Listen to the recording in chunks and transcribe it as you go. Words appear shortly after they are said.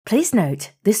Please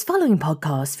note, this following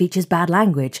podcast features bad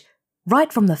language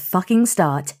right from the fucking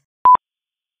start.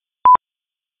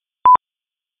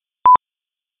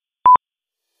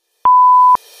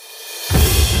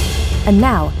 And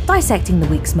now, dissecting the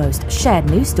week's most shared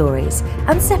news stories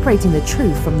and separating the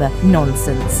truth from the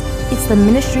nonsense. It's the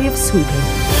Ministry of Swooping.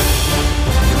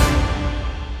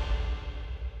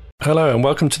 Hello and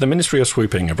welcome to the Ministry of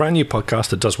Swooping, a brand new podcast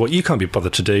that does what you can't be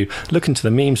bothered to do, look into the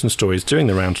memes and stories doing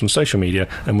the rounds on social media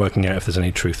and working out if there's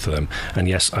any truth to them. And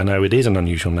yes, I know it is an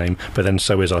unusual name, but then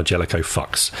so is Argelico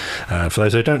Fuchs. For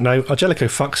those who don't know, Argelico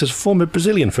Fuchs is a former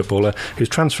Brazilian footballer whose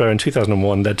transfer in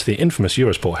 2001 led to the infamous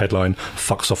Eurosport headline,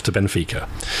 "Fuchs off to Benfica."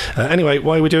 Anyway,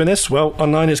 why are we doing this? Well,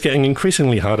 online it's getting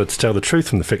increasingly harder to tell the truth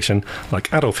from the fiction.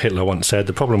 Like Adolf Hitler once said,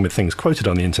 the problem with things quoted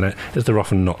on the internet is they're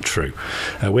often not true.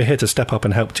 We're here to step up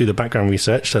and help do the background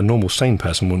research that a normal sane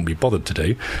person wouldn't be bothered to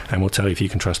do, and we'll tell you if you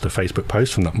can trust a Facebook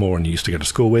post from that moron you used to go to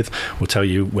school with. We'll tell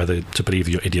you whether to believe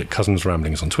your idiot cousin's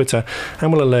ramblings on Twitter,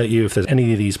 and we'll alert you if there's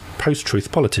any of these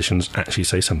post-truth politicians actually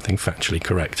say something factually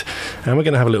correct. And we're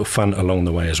going to have a little fun along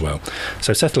the way as well.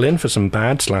 So settle in for some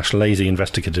bad/lazy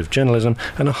investigative journalism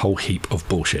and a whole heap of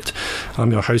bullshit.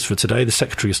 I'm your host for today, the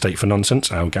Secretary of State for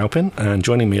Nonsense, Al Galpin, and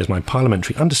joining me as my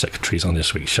parliamentary undersecretaries on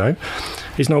this week's show,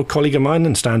 he's an old colleague of mine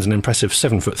and stands an impressive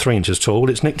 7'3" tall.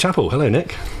 It's Nick Chappell. Hello,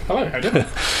 Nick. Hello, how are you doing?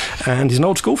 And he's an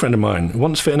old school friend of mine who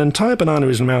once fit an entire banana in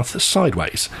his mouth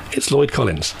sideways. It's Lloyd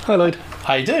Collins. Hi, Lloyd.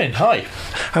 How you doing? Hi.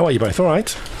 How are you both? All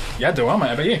right? Yeah, do well, mate.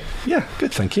 How about you? Yeah,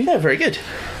 good, thank you. Yeah, very good.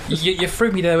 You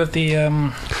threw me there with the,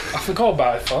 I forgot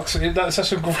about it, Fox. That's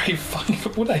such a great, funny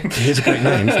football name. It is a great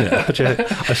name, isn't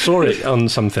it? I saw it on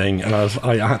something and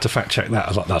I had to fact check that. I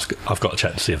was like, I've got to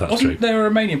check to see if that's true. Wasn't there a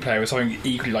Romanian player with something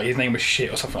equally like his name was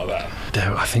shit or something like that?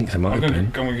 I think there might have been.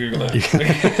 Go and Google it.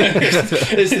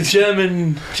 It's the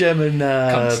German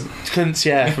Kunz,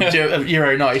 yeah, from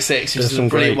Euro 96, which is a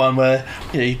brilliant one where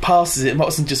he passes it and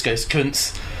Watson just goes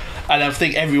Kunz. And I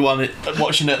think everyone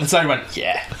watching it at the time went,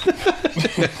 yeah.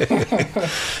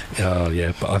 Oh,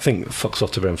 yeah, but I think Fox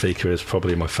off to Benfica is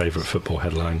probably my favourite football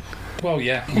headline. Well,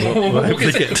 yeah. What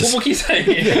can you say?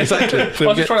 Yeah, exactly.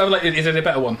 I'm just trying to like, is it a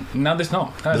better one? No, there's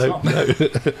not. No, it's not.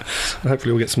 No.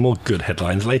 Hopefully we'll get some more good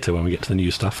headlines later when we get to the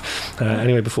new stuff.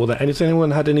 Anyway, before that, has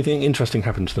anyone had anything interesting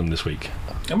happen to them this week?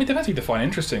 I mean, depends how you define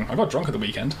interesting. I got drunk at the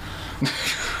weekend.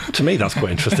 To me, that's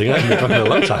quite interesting. I haven't been drunk in a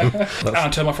long time. And I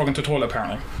turned my frog into a toilet,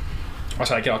 apparently. I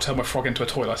said again, I'll turn my frog into a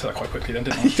toilet. I said that quite quickly then,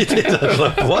 didn't I? You did? I was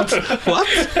like, what?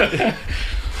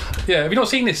 Yeah, have you not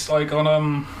seen this like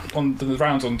on the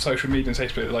rounds on social media and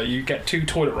Facebook? Like, you get 2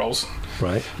 toilet rolls,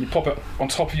 right? You pop it on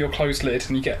top of your closed lid,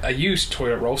 and you get a used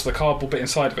toilet roll, so the cardboard bit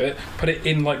inside of it. Put it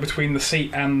in like between the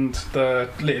seat and the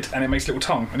lid, and it makes a little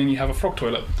tongue, and then you have a frog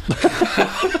toilet.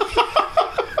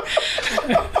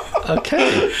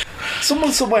 Okay.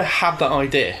 Someone somewhere had that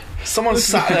idea. Someone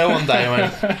sat there one day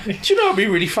and went, do you know what would be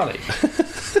really funny?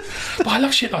 But I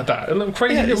love shit like that. A little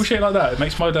crazy little shit like that. It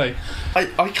makes my day.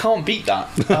 I can't beat that.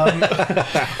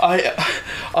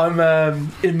 I'm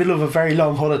in the middle of a very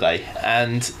long holiday,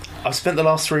 and I've spent the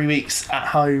last 3 weeks at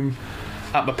home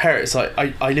at my parents'.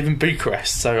 I live in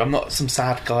Bucharest, so I'm not some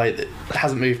sad guy that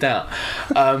hasn't moved out.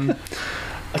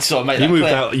 I just sort of made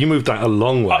You moved out a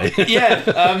long way. Yeah.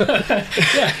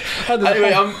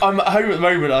 Anyway, I'm at home at the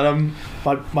moment, and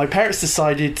my parents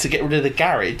decided to get rid of the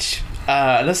garage.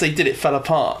 And as they did, it fell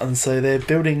apart, and so they're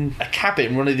building a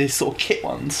cabin, one of these sort of kit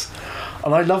ones.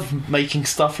 And I love making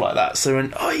stuff like that. So, you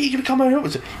going to come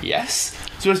over? Yes.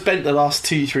 So I spent the last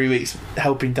 2-3 weeks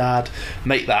helping Dad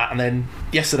make that, and then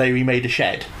yesterday we made a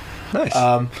shed. Nice.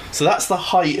 So that's the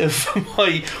height of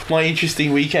my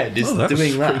interesting weekend, is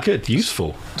doing that. Pretty good,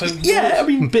 useful. So yeah, I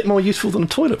mean, a bit more useful than a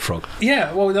toilet frog.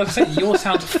 Yeah, well, like I say, yours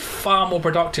sounds far more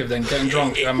productive than getting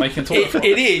drunk and making a toilet frog.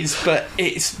 It is, but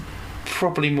it's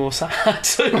probably more sad.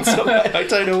 So I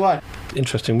don't know why.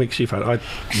 Interesting weeks you've had.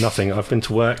 Nothing. I've been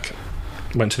to work.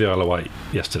 Went to the Isle of Wight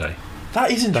yesterday.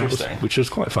 That is interesting. Which was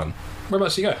quite fun.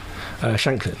 Whereabouts did you go?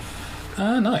 Shanklin.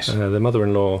 Ah, nice. The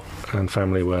mother-in-law and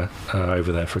family were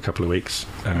over there for a couple of weeks,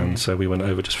 and so we went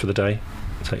over just for the day.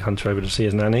 Take Hunter over to see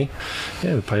his nanny.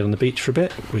 Yeah, we played on the beach for a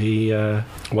bit.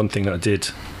 One thing that I did,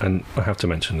 and I have to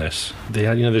mention this, they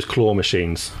had, those claw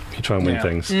machines. You try and win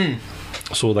things.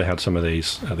 I saw they had some of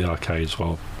these at the arcades.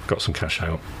 Well, got some cash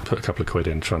out, put a couple of quid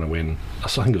in, trying to win. I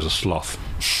think it was a sloth.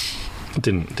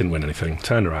 Didn't win anything.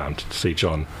 Turned around to see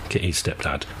John, Kitty's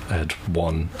stepdad, had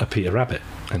won a Peter Rabbit,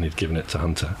 and he'd given it to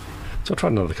Hunter. So I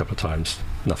tried another couple of times,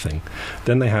 nothing.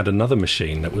 Then they had another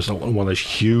machine that was one of those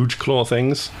huge claw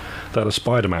things that had a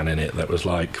Spider-Man in it that was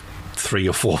like 3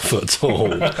 or 4 foot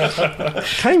tall.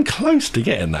 Came close to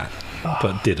getting that,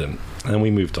 but didn't. And we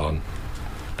moved on.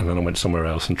 And then I went somewhere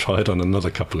else and tried on another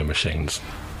couple of machines.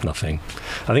 Nothing.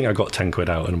 I think I got 10 quid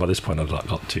out, and by this point I'd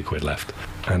got 2 quid left.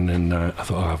 And then I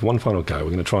thought, I have one final go.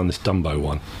 We're going to try on this Dumbo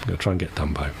one. I'm going to try and get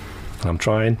Dumbo. And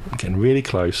I'm getting really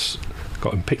close.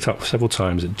 Got him picked up several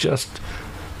times. It just,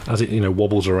 as it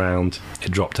wobbles around,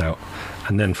 it dropped out.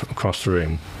 And then from across the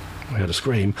room, we heard a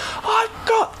scream, "I've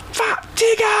got Fat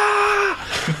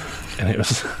Tigger!" And it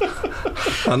was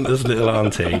Hunter's little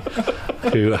auntie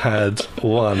who had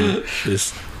won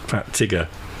this Fat Tigger,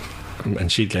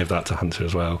 and she gave that to Hunter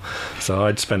as well. So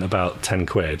I'd spent about 10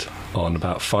 quid on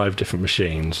about 5 different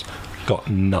machines, got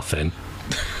nothing.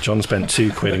 John spent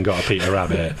 2 quid and got a Peter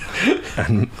Rabbit,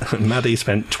 and Maddie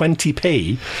spent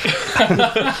 20p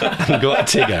and got a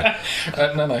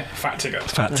Tigger. No, Fat Tigger.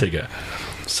 Fat Tigger.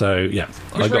 So yeah,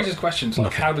 which raises questions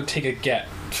like, how did Tigger get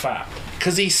fat?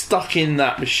 Because he's stuck in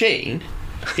that machine.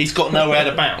 He's got nowhere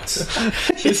to bounce.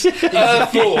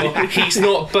 Therefore, he's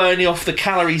not burning off the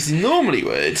calories he normally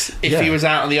would if he was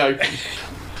out in the open.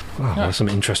 Wow, there's some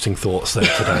interesting thoughts there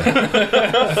today.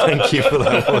 Thank you for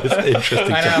that. It's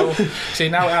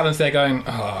interesting. Now Alan's there going,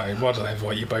 "Oh, why did I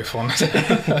invite you both on?"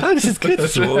 This is good.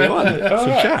 This is what we want.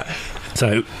 Some chat.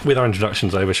 So, with our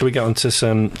introductions over, shall we get on to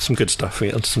some good stuff? We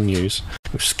get on to some news.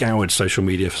 We've scoured social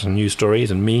media for some news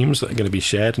stories and memes that are going to be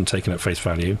shared and taken at face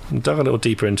value, and dug a little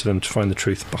deeper into them to find the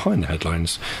truth behind the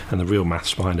headlines and the real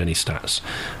maths behind any stats.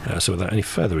 So without any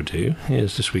further ado,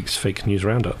 here's this week's fake news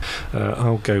roundup.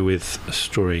 I'll go with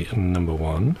story number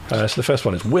 1. So the first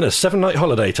one is, win a 7-night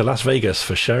holiday to Las Vegas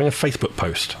for sharing a Facebook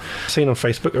post. Seen on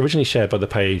Facebook, originally shared by the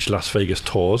page Las Vegas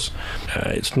Tours.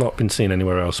 It's not been seen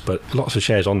anywhere else, but lots of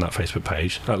shares on that Facebook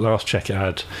page. At last check, it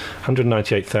had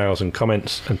 198,000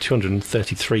 comments and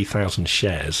 233,000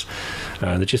 shares.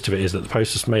 The gist of it is that the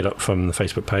post is made up from the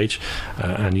Facebook page,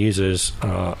 and users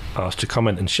are asked to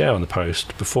comment and share on the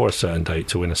post before a certain date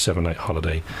to win a 7-night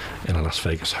holiday in a Las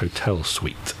Vegas hotel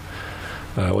suite.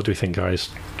 What do we think, guys?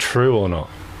 True or not?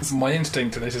 My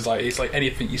instinct to this is like, it's like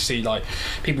anything you see, like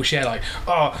people share, like,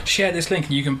 share this link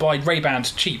and you can buy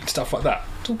Ray-Bans cheap and stuff like that.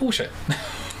 It's all bullshit.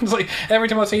 It's like every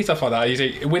time I see stuff like that, you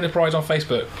see win a prize on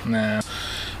Facebook. Nah.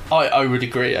 I would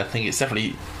agree. I think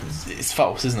it's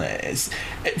false, isn't it?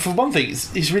 For one thing,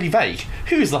 it's really vague.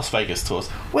 Who is Las Vegas Tours?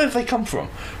 Where have they come from?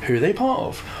 Who are they part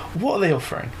of? What are they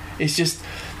offering? It's just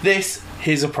this.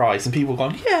 Here's a prize, and people are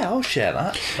going, yeah, I'll share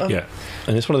that. Yeah,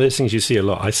 and it's one of those things you see a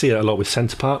lot. I see it a lot with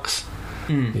Centre Parks.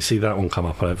 You see that one come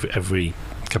up every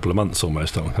couple of months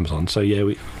almost. That one comes on. So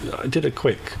yeah, I did a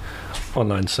quick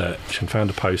online search and found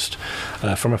a post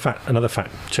from another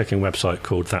fact-checking website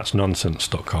called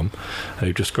that'snonsense.com,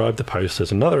 who described the post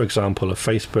as another example of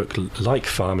Facebook-like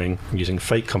farming using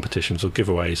fake competitions or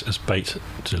giveaways as bait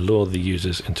to lure the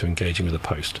users into engaging with a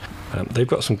post. They've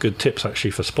got some good tips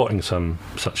actually for spotting some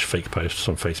such fake posts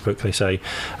on Facebook. They say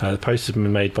the post has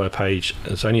been made by a page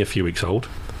that's only a few weeks old,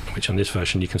 which on this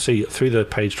version you can see through the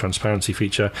page transparency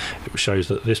feature. It shows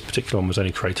that this particular one was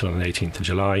only created on the 18th of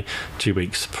July, 2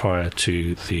 weeks prior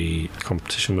to the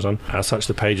competition was on. As such,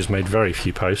 the page has made very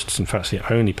few posts. In fact, the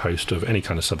only post of any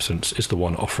kind of substance is the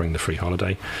one offering the free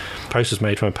holiday. The post is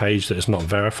made from a page that is not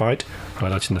verified,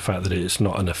 highlighting the fact that it's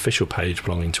not an official page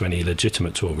belonging to any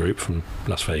legitimate tour group from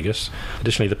Las Vegas.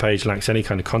 Additionally, the page lacks any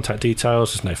kind of contact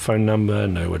details. There's no phone number,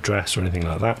 no address or anything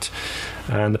like that.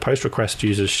 And the post request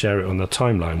users share it on the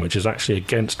timeline, which is actually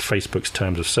against Facebook's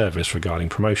terms of service regarding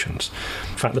promotions.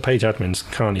 In fact, the page admins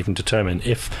can't even determine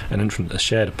if an entrant has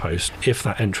shared a post if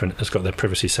that entrant has got their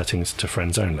privacy settings to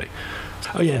friends only.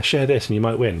 Oh yeah, share this and you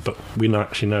might win, but we don't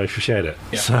actually know if you shared it.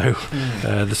 Yeah. So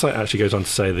the site actually goes on to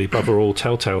say the above are all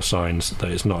telltale signs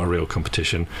that it's not a real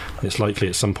competition. It's likely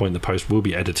at some point the post will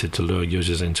be edited to lure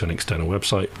users into an external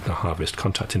website to harvest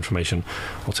contact information.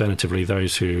 Alternatively,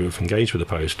 those who have engaged with the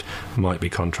post might be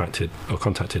contacted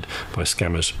by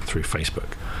scammers through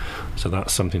Facebook. So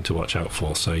that's something to watch out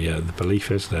for. So yeah, the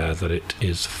belief is there that it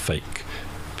is fake.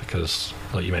 Because,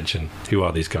 like you mentioned, who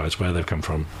are these guys? Where they've come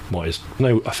from? What is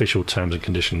no official terms and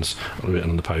conditions written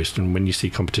on the post? And when you see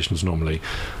competitions, normally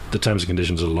the terms and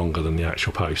conditions are longer than the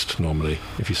actual post. Normally,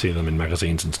 if you see them in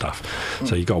magazines and stuff,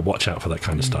 so you've got to watch out for that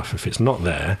kind of stuff. If it's not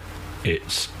there,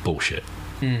 it's bullshit.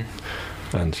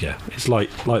 And yeah, it's like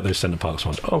those Centre Parks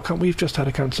ones. Oh, we've just had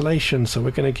a cancellation, so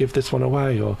we're going to give this one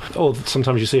away. Or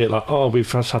sometimes you see it like, oh, we've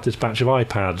just had this batch of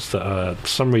iPads that for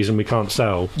some reason we can't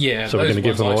sell. Yeah, so we're going to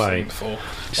give them away. You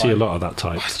see a lot of that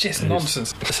type. It's just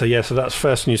nonsense. So yeah, so that's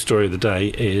first news story of the day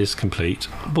is complete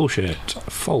bullshit.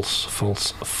 False.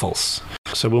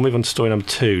 So we'll move on to story number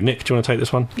 2. Nick, do you want to take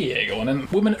this one? Yeah, go on then.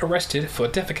 Woman arrested for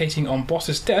defecating on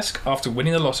boss's desk after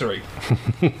winning the lottery.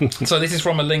 So this is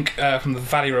from a link from the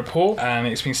Valley Report, and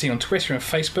it's been seen on Twitter and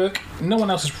Facebook. No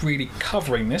one else is really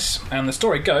covering this, and the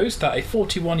story goes that a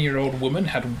 41-year-old woman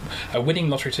had a winning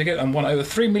lottery ticket and won over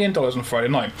 $3 million on Friday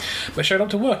night, but showed up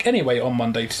to work anyway on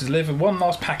Monday to deliver one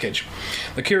last package.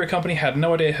 The courier company had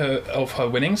no idea of her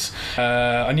winnings.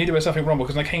 I knew there was something wrong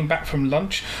because when I came back from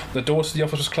lunch, the door to the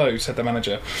office was closed, said the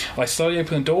manager. I slowly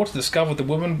opened the door to discover the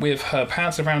woman with her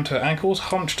pants around her ankles,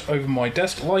 hunched over my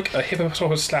desk like a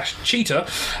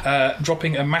hippopotamus/cheetah,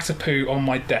 dropping a massive poo on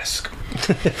my desk.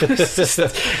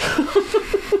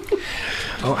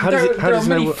 There are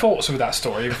many thoughts with that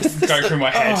story going through my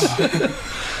head.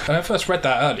 When I first read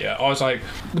that earlier, I was like,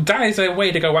 that is a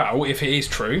way to go out if it is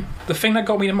true. The thing that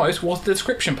got me the most was the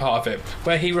description part of it,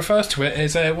 where he refers to it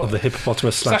as a... the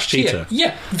hippopotamus/cheetah.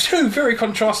 Yeah, two very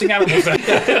contrasting animals there.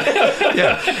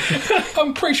 Yeah.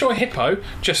 I'm pretty sure a hippo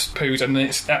just poos and then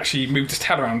it's actually moved its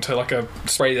tail around to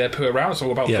spray their poo around. It's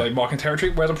all about marking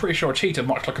territory. Whereas I'm pretty sure a cheetah,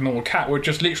 much like a normal cat, would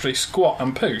just literally squat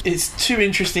and poo. It's two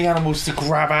interesting animals to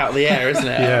grab out of the air, isn't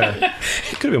it? Yeah.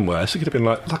 It could have been worse. It could have been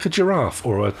like a giraffe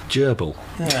or a gerbil.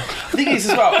 Yeah. The thing is,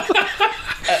 as well,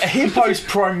 a hippo's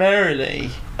primarily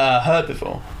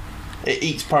herbivore. It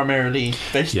eats primarily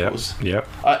vegetables. Yep.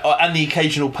 And the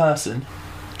occasional person.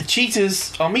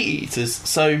 Cheetahs are meat eaters,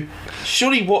 so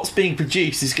surely what's being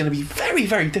produced is going to be very,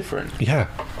 very different. Yeah,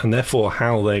 and therefore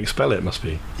how they expel it must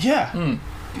be. Yeah.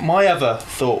 My other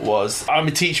thought was, I'm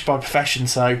a teacher by profession,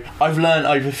 so I've learned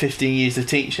over 15 years of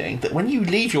teaching that when you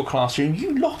leave your classroom,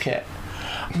 you lock it.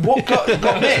 What got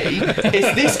me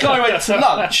is this guy went to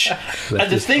lunch, and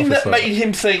the thing that made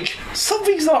him think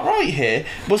something's not right here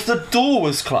was the door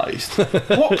was closed.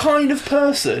 What kind of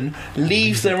person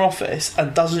leaves their office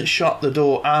and doesn't shut the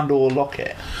door and or lock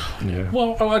it? Yeah.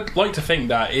 Well, I'd like to think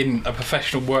that in a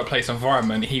professional workplace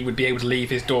environment, he would be able to leave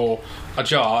his door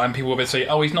ajar and people would say,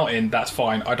 oh, he's not in, that's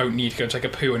fine, I don't need to go take a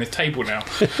poo on his table now.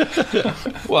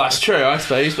 Well, that's true, I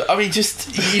suppose, but I mean,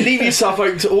 just you leave yourself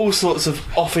open to all sorts of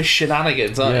office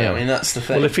shenanigans, aren't you? I mean, that's the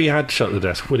thing. Well, if he had shut the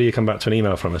desk, would he have come back to an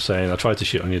email from us saying, I tried to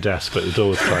shit on your desk but the door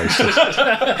was closed? Or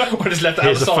just left it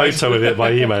Here's outside. a photo of it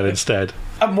by email instead.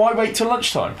 And why wait till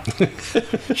lunchtime?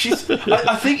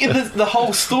 I think in the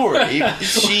whole story,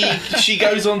 she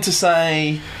goes on to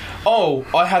say, oh,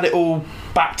 I had it all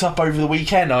backed up over the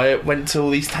weekend. I went to all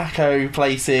these taco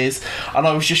places and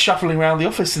I was just shuffling around the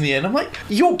office in the end. I'm like,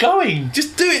 you're going,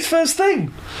 just do it first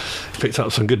thing. Picked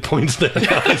up some good points there,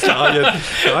 guys, that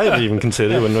I haven't even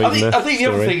considered when reading I think the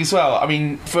other thing as well, I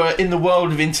mean, in the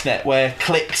world of internet where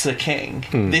clicks are king,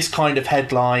 this kind of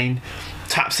headline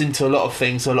taps into a lot of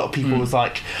things. So a lot of people was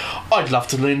like, I'd love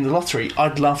to win the lottery,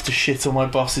 I'd love to shit on my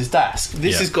boss's desk.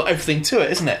 This has got everything to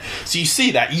it, isn't it? So you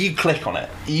see that, you click on it,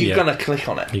 you're gonna click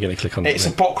on it. You're gonna click on it. It's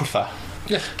apocrypha.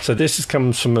 Yeah. So this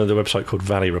comes from the website called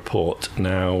Valley Report.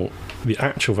 Now, the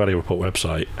actual Valley Report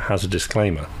website has a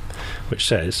disclaimer which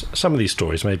says, some of these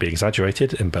stories may be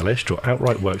exaggerated, embellished, or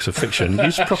outright works of fiction.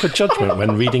 Use proper judgment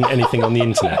when reading anything on the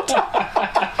internet.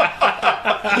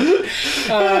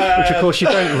 Which, of course, you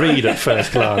don't read at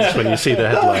first glance when you see the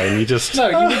headline. You just... No,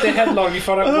 you read the headline, you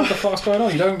find out what the fuck's going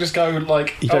on. You don't just go,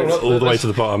 like... You don't all the way to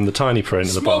the bottom. The tiny print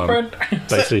at the small bottom print.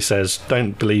 basically says,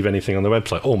 don't believe anything on the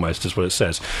website, almost is what it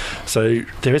says. So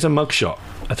there is a mugshot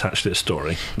attached to this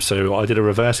story. So I did a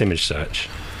reverse image search,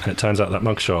 and it turns out that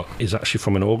mugshot is actually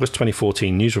from an August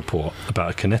 2014 news report about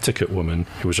a Connecticut woman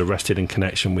who was arrested in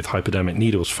connection with hypodermic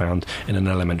needles found in an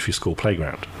elementary school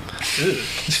playground.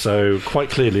 So quite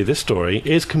clearly this story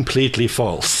is completely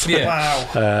false. Yeah.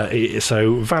 Wow.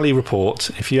 So Valley Report,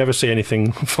 if you ever see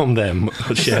anything from them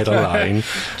shared online,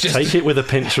 take it with a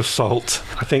pinch of salt.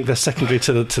 I think they're secondary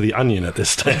to the Onion at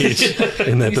this stage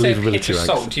in their believability ranks.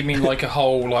 Salt, do you mean like a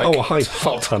whole a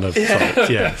whole ton of salt,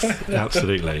 yes,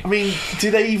 absolutely. I mean, do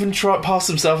they even try to pass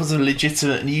themselves as a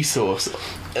legitimate news source?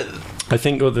 I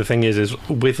think what the thing is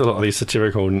with a lot of these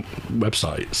satirical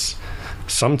websites,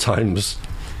 sometimes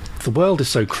the world is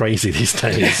so crazy these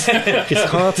days. It's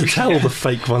hard to tell the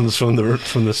fake ones from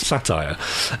the satire,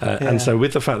 and so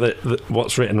with the fact that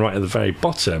what's written right at the very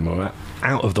bottom or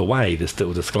out of the way, this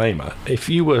little disclaimer, if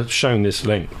you were shown this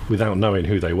link without knowing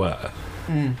who they were,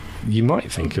 you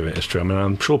might think of it as true. I mean,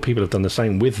 I'm sure people have done the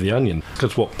same with The Onion,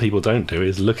 because what people don't do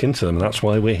is look into them, and that's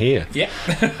why we're here. Yeah.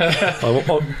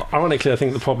 Ironically, I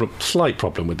think the slight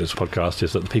problem with this podcast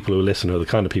is that the people who listen are the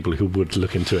kind of people who would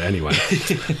look into it anyway.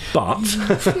 But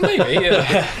maybe,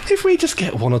 yeah. If we just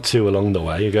get one or two along the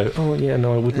way, you go, oh yeah,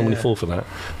 no, I wouldn't normally fall for that,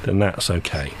 then that's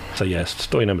okay. So yes,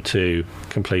 story number 2,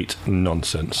 complete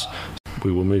nonsense.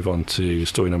 we will move on to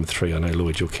story number 3. I know,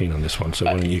 Lloyd, you're keen on this one, so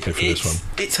why don't you go for this one?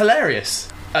 It's hilarious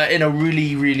in a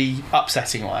really, really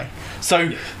upsetting way.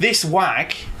 So this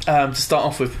wag, to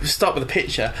start with a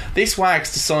picture. This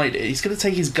wag's decided he's going to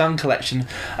take his gun collection,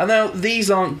 and now these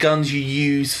aren't guns you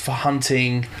use for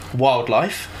hunting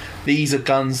wildlife. These are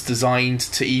guns designed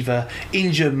to either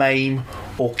injure, maim,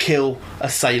 or kill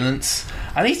assailants.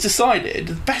 And he's decided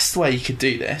the best way he could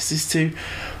do this is to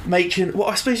make what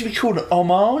I suppose we call an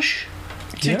homage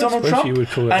to Donald Trump. You would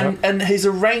call it that. And he's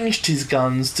arranged his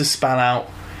guns to spell out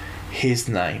his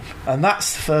name. And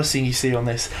that's the first thing you see on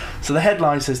this. So the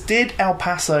headline says, "Did El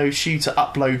Paso shooter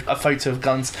upload a photo of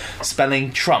guns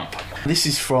spelling Trump?" This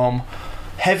is from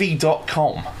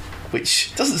heavy.com,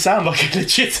 which doesn't sound like a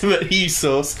legitimate news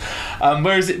source.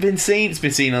 Where has it been seen? It's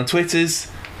been seen on Twitters.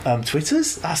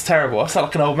 Twitters? That's terrible. I sound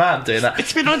like an old man doing that.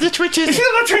 It's been on the Twitters. It's been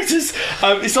on the Twitters.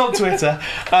 It's on Twitter.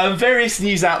 Various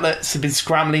news outlets have been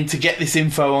scrambling to get this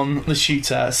info on the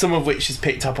shooter, some of which is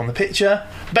picked up on the picture.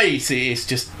 Basically, it's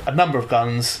just a number of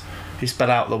guns who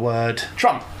spell out the word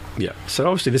Trump. Yeah. So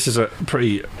obviously this is a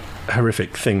pretty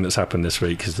horrific thing that's happened this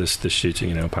week, is this shooting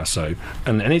in El Paso.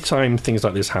 And anytime things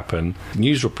like this happen,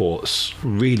 news reports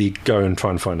really go and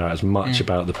try and find out as much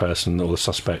about the person or the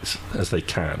suspect as they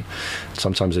can.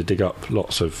 Sometimes they dig up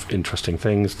lots of interesting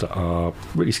things that are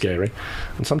really scary,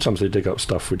 and sometimes they dig up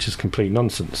stuff which is complete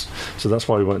nonsense. So that's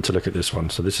why we wanted to look at this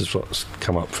one. So this is what's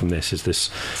come up from this, is this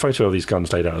photo of these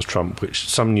guns laid out as Trump, which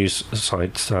some news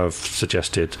sites have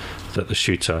suggested that the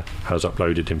shooter has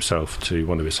uploaded himself to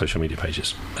one of his social media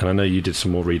pages. And I know you did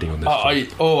some more reading on this.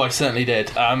 I certainly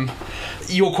did.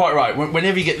 You're quite right.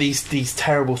 Whenever you get these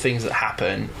terrible things that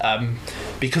happen,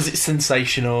 because it's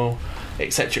sensational,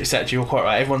 etc., etc., you're quite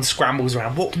right. Everyone scrambles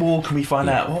around. What more can we find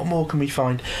out? What more can we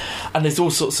find? And there's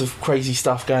all sorts of crazy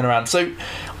stuff going around. So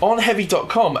on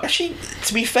heavy.com, actually,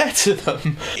 to be fair to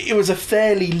them, it was a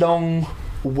fairly long,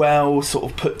 well sort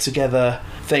of put together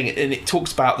thing, and it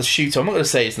talks about the shooter. I'm not going to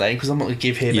say his name because I'm not going to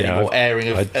give him any more airing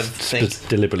of things.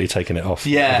 Deliberately taken it off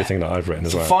everything that I've written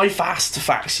as well. 5 fast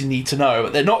facts you need to know,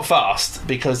 but they're not fast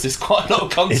because there's quite a lot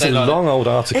of content. It's a long old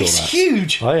article. It's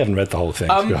huge. I haven't read the whole thing,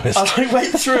 to be honest. I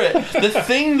went through it. The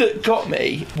thing that got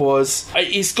me was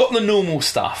it's got the normal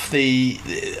stuff. The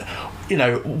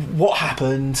what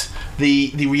happened,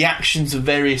 the reactions of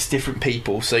various different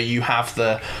people. So you have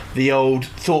the old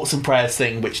thoughts and prayers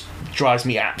thing, which drives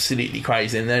me absolutely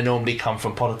crazy, and they normally come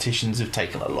from politicians who've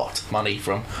taken a lot of money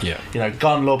from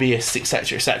gun lobbyists,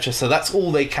 etc., etc. So that's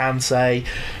all they can say.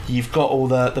 You've got all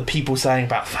the people saying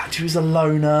about the fact he was a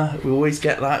loner. We always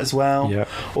get that as well.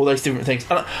 All those different things.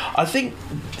 And I think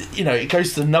it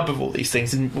goes to the nub of all these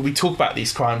things, and when we talk about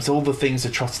these crimes, all the things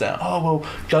are trotted out. Oh well,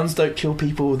 guns don't kill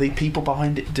people, the people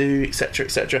behind it do, etc.,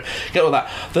 etc. Get all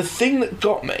that. The thing that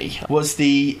got me was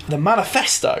the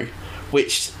manifesto,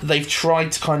 which they've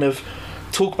tried to kind of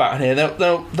talk about in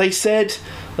here. They said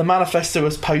the manifesto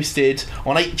was posted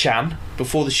on 8chan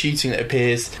before the shooting, that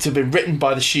appears to have been written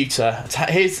by the shooter.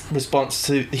 His response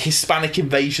to the Hispanic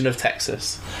invasion of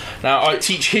Texas. Now, I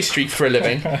teach history for a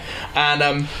living,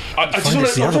 and I just want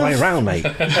to the other way around, mate.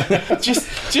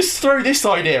 just throw this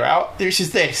idea out, which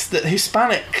is this: that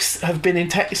Hispanics have been in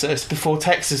Texas before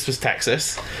Texas was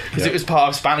Texas, because it was part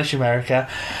of Spanish America,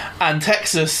 and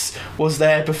Texas was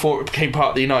there before it became part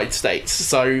of the United States.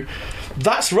 So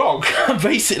that's wrong,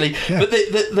 basically. But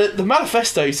the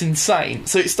manifesto is insane.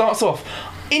 So it starts off,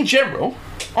 in general,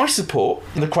 I support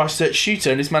the Christchurch shooter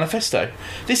and his manifesto.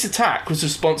 This attack was a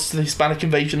response to the Hispanic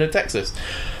invasion of Texas.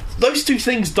 Those two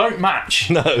things don't match.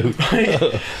 No.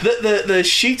 The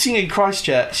shooting in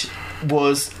Christchurch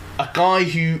was a guy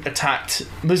who attacked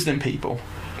Muslim people.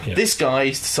 This guy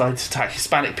has decided to attack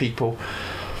Hispanic people.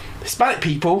 Hispanic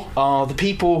people are the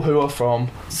people who are from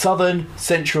Southern,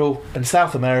 Central and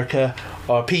South America,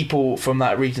 are people from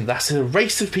that region. That's a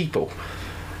race of people.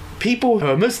 People who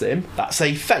are Muslim, that's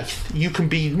a faith. You can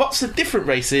be lots of different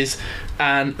races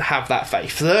and have that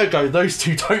faith. So there you go, those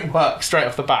two don't work straight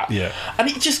off the bat. And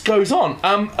it just goes on.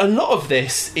 A lot of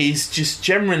this is just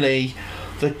generally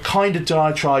the kind of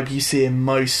diatribe you see in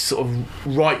most sort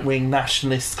of right-wing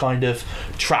nationalist kind of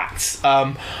tracts.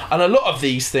 And a lot of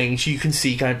these things you can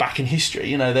see going back in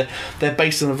history. They're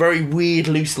based on a very weird,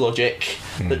 loose logic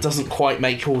that doesn't quite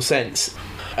make all sense.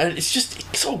 And it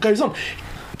sort of goes on.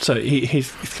 So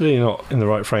he's clearly not in the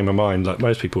right frame of mind like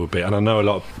most people would be. And I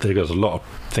know there's a lot of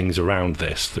things around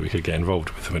this that we could get involved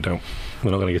with, and we don't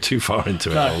we're not going to go too far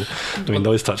into it all. I mean,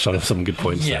 those touched on some good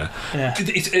points there. Yeah.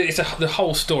 The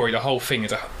whole story, the whole thing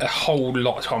is a whole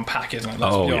lot to unpack, isn't it?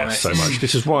 Let's be honest. So much.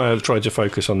 This is why I've tried to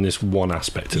focus on this one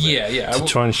aspect of it. To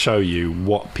try and show you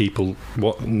what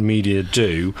media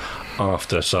do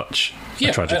after such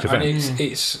a tragic event. And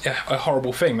it's a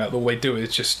horrible thing that all they do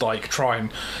is just like try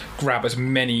and grab as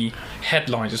many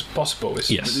headlines as possible.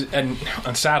 And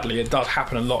sadly, it does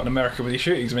happen a lot in America with these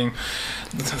shootings. I mean,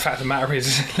 the fact of the matter is,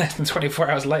 less than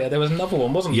 24 hours later, there was another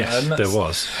one, wasn't there? Yes, there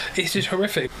was. It's just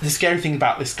horrific. The scary thing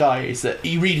about this guy is that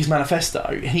you read his manifesto,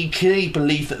 and he clearly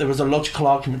believed that there was a logical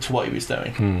argument to what he was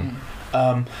doing.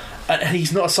 And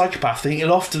he's not a psychopath. I think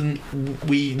often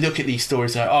we look at these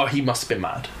stories and go, oh, he must have been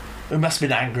mad. He must have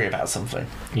been angry about something.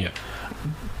 Yeah.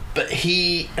 But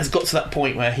he has got to that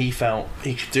point where he felt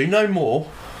he could do no more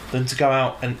than to go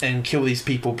out and kill these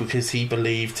people because he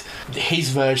believed his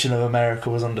version of America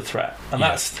was under threat. And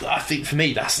that's, I think, for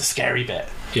me, that's the scary bit.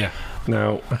 Yeah.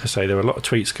 Now, like I say, there were a lot of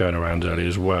tweets going around earlier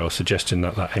as well, suggesting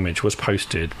that image was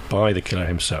posted by the killer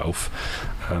himself,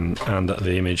 and that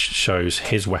the image shows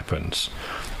his weapons.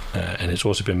 And it's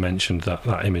also been mentioned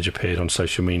that image appeared on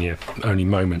social media only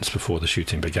moments before the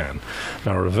shooting began.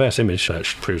 Now, a reverse image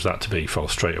search proves that to be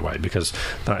false straight away, because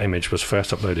that image was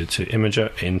first uploaded to Imager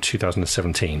in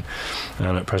 2017,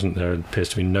 and at present there appears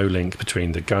to be no link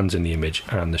between the guns in the image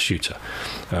and the shooter.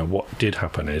 What did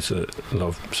happen is that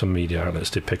some media outlets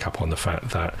did pick up on the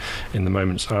fact that in the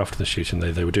moments after the shooting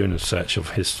they were doing a search of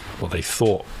what they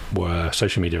thought were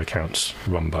social media accounts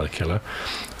run by the killer,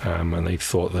 and they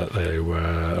thought that there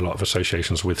were a lot of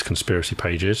associations with conspiracy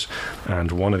pages,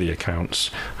 and one of the accounts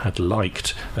had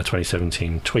liked a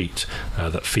 2017 tweet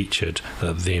that featured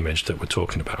the image that we're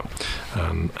talking about,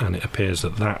 and it appears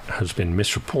that has been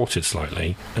misreported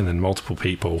slightly, and then multiple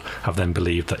people have then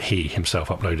believed that he himself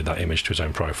uploaded that image to his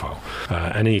own profile.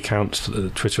 Any accounts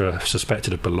that Twitter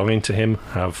suspected of belonging to him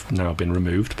have now been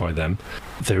removed by them.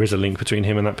 There is a link between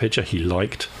him and that picture. He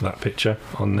liked that picture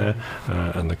on there,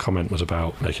 and the comment was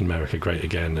about making America great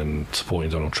again and supporting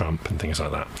Donald Trump and things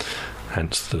like that,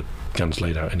 hence the guns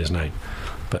laid out in his name.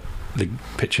 But the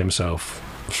picture himself,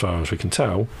 as far as we can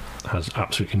tell, has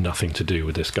absolutely nothing to do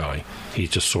with this guy. He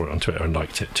just saw it on Twitter and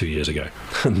liked it 2 years ago,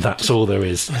 and that's all there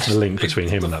is, the link between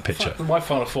him and that picture. My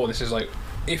final thought on this is, like,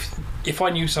 if I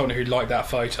knew someone who liked that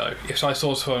photo, if I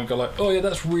saw someone go like, oh yeah,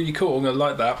 that's really cool, I'm going to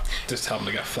like that, just tell them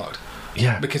to get fucked.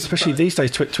 Yeah, because especially these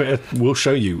days, Twitter will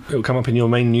show you, it'll come up in your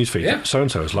main newsfeed,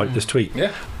 so-and-so has liked this tweet.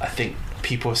 Yeah. I think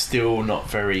people are still not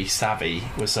very savvy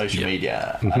with social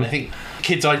media, and I think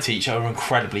kids I teach are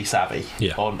incredibly savvy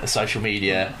on social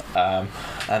media,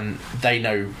 and they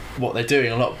know what they're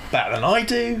doing a lot better than I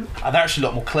do, and they're actually a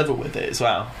lot more clever with it as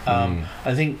well.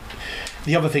 I think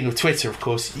the other thing with Twitter, of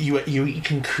course, you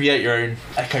can create your own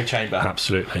echo chamber.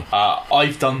 Absolutely.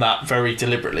 I've done that very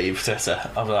deliberately with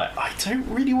Twitter. I'm like, I don't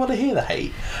really want to hear the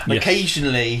hate. And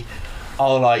occasionally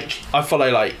I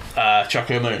follow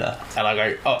Chucky Amuna, and I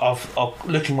go, I'll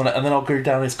look in one, and then I'll go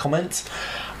down his comments.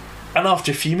 And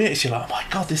after a few minutes, you're like, oh my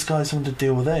god, this guy's having to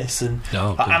deal with this. And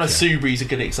Anna Soubry's a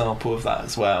good example of that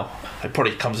as well. It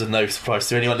probably comes as no surprise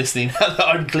to anyone listening that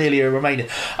I'm clearly a Remainer.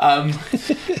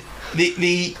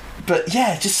 But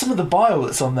yeah, just some of the bile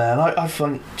that's on there, and I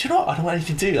find, do you know what? I don't want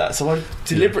anything to do with that, so I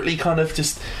deliberately kind of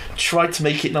just tried to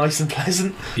make it nice and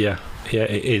pleasant. Yeah,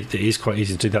 it is quite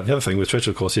easy to do that. The other thing with Twitter,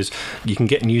 of course, is you can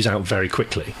get news out very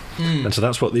quickly, and so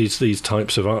that's what these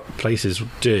types of places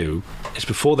do. Is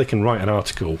before they can write an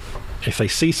article, if they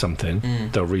see something,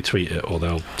 they'll retweet it, or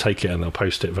they'll take it and they'll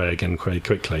post it very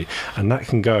quickly, and that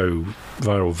can go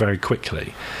viral very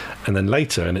quickly. And then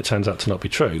later, and it turns out to not be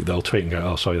true, they'll tweet and go,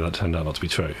 oh, sorry, that turned out not to be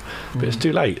true. But it's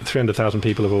too late. 300,000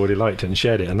 people have already liked it and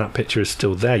shared it, and that picture is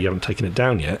still there. You haven't taken it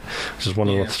down yet. Which is one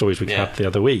of the stories we had the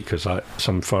other week, because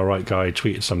some far-right guy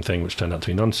tweeted something which turned out to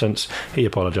be nonsense. He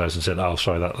apologised and said, oh,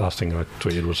 sorry, that last thing I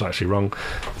tweeted was actually wrong.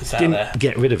 Didn't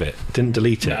get rid of it, didn't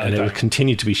delete it, and it would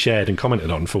continue to be shared and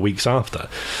commented on for weeks after.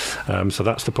 So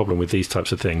that's the problem with these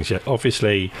types of things. Yeah,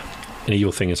 obviously, an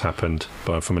evil thing has happened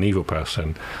from an evil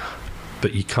person,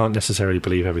 but you can't necessarily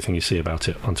believe everything you see about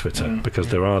it on Twitter, because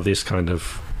there are this kind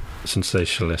of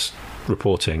sensationalist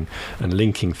reporting and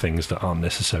linking things that aren't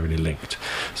necessarily linked.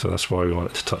 So that's why we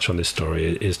wanted to touch on this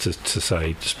story, is to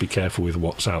say just be careful with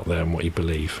what's out there and what you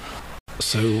believe.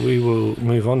 So we will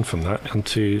move on from that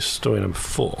into story number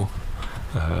 4,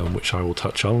 which I will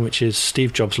touch on, which is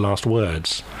Steve Jobs' last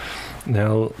words.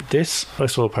 Now, this I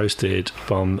saw posted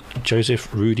from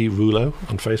Joseph Rudy Rouleau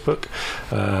on Facebook.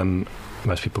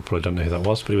 most people probably don't know who that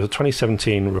was, but he was a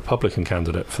 2017 Republican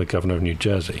candidate for the governor of New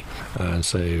Jersey. And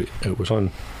so it was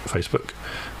on Facebook.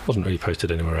 Wasn't really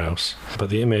posted anywhere else. But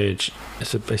the image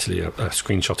is basically a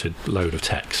screenshotted load of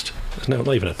text. There's not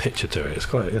even a picture to it. It's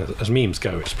quite, as memes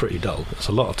go, it's pretty dull. It's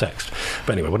a lot of text.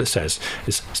 But anyway, what it says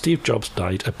is Steve Jobs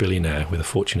died a billionaire with a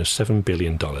fortune of $7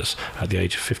 billion at the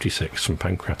age of 56 from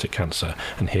pancreatic cancer,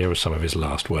 and here are some of his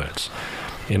last words.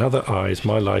 In other eyes,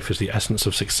 my life is the essence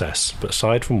of success, but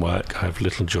aside from work, I have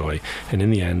little joy, and in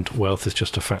the end, wealth is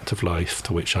just a fact of life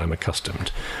to which I am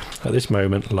accustomed. At this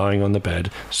moment, lying on the bed,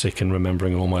 sick and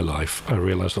remembering all my life, I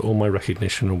realise that all my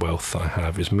recognition and wealth that I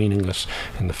have is meaningless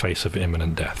in the face of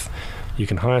imminent death. You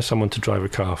can hire someone to drive a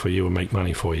car for you or make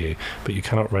money for you, but you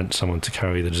cannot rent someone to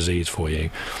carry the disease for you.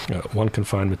 One can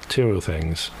find material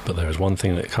things, but there is one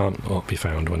thing that can't be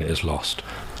found when it is lost: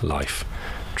 life.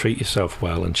 Treat yourself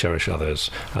well and cherish others.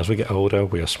 As we get older,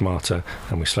 we are smarter,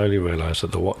 and we slowly realise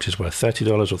that the watch is worth $30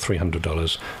 or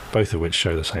 $300, both of which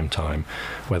show the same time.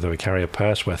 Whether we carry a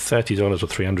purse worth $30 or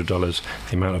 $300,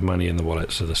 the amount of money in the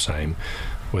wallets are the same.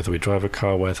 Whether we drive a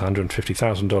car worth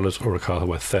 $150,000 or a car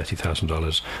worth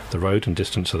 $30,000, the road and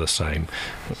distance are the same.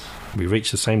 We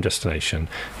reach the same destination.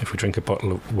 If we drink a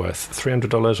bottle worth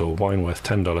 $300 or wine worth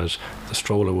 $10, the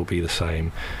stroller will be the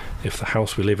same. If the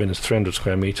house we live in is 300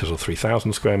 square metres or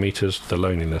 3,000 square metres, the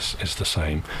loneliness is the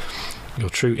same. Your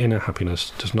true inner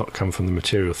happiness does not come from the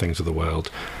material things of the world.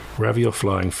 Wherever you're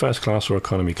flying, first class or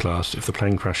economy class, if the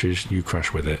plane crashes, you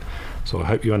crash with it. So I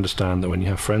hope you understand that when you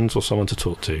have friends or someone to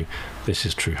talk to, this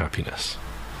is true happiness.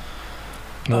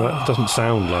 No, that doesn't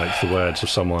sound like the words of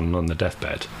someone on the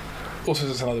deathbed. Also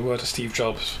doesn't sound like the words of Steve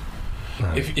Jobs.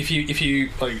 No. If you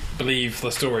believe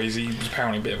the stories, he was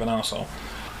apparently a bit of an arsehole.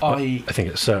 I think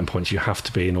at certain points you have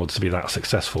to be in order to be that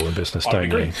successful in business, don't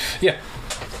you? Yeah.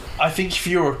 I think if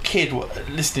you're a kid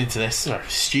listening to this, or a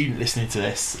student listening to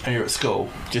this, and you're at school,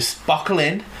 just buckle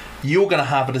in. You're going to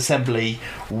have an assembly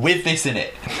with this in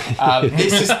it.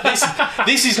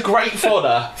 This is great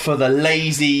fodder for the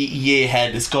lazy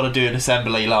yearhead that's got to do an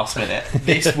assembly last minute.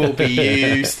 This will be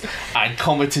used and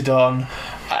commented on.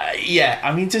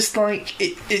 Just like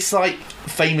it's like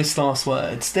famous last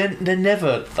words. They're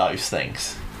never those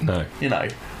things. No.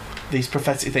 These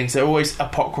prophetic things, they're always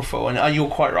apocryphal, and you're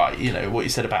quite right, what you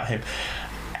said about him.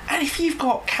 And if you've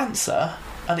got cancer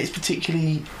and it's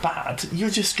particularly bad, you're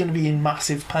just going to be in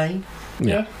massive pain.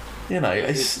 Yeah.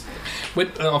 It's...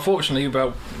 Unfortunately,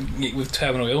 with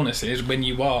terminal illnesses, when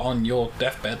you are on your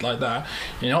deathbed like that,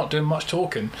 you're not doing much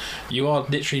talking. You are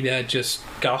literally there just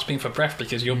gasping for breath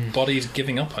because your body's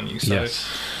giving up on you. So yes.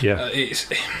 Yeah.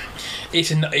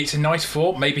 It's a nice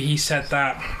thought. Maybe he said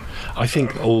that. I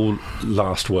think all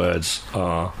last words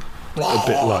are a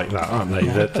bit like that, aren't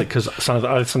they? Because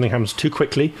either something happens too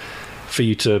quickly for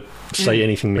you to say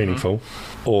anything meaningful,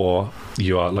 or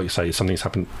you are, like you say, something's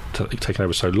happened, taken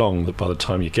over so long that by the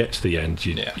time you get to the end,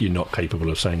 you're not capable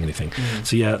of saying anything.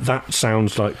 So yeah, that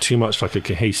sounds like too much like a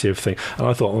cohesive thing. And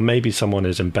I thought, well, maybe someone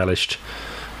has embellished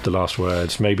the last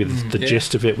words. Maybe the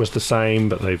gist of it was the same,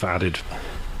 but they've added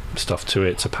stuff to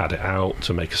it to pad it out,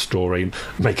 to make a story,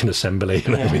 make an assembly,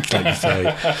 like you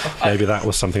say. Maybe that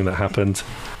was something that happened.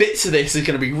 Bits of this are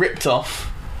going to be ripped off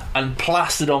and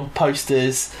plastered on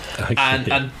posters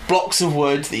and blocks of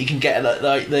wood that you can get at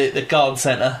the garden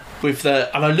centre with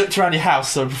and I looked around your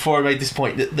house, so before I made this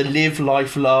point, the live,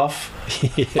 life, laugh.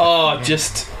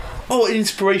 An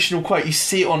inspirational quote. You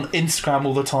see it on Instagram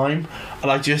all the time,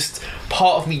 and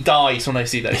part of me dies when I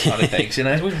see those kind of things,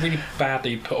 It's always really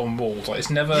badly put on walls. Like, it's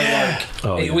never it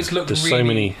always looks There's really... so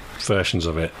many versions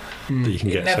of it that you can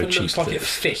get so cheap. It never looks like it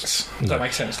fits. Does that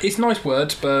make sense? It's nice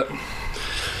words, but...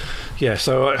 Yeah,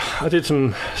 so I did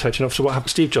some searching up. So what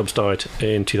happened? Steve Jobs died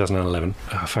in 2011.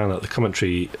 I found that the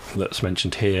commentary that's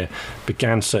mentioned here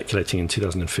began circulating in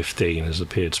 2015, has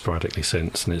appeared sporadically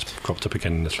since, and it's cropped up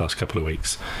again in this last couple of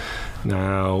weeks.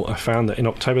 Now, I found that in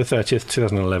October 30th,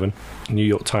 2011, New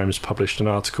York Times published an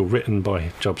article written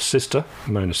by Jobs' sister,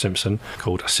 Mona Simpson,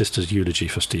 called A Sister's Eulogy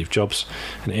for Steve Jobs.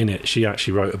 And in it, she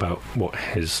actually wrote about what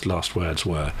his last words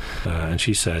were. And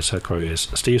she says, her quote is,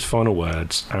 Steve's final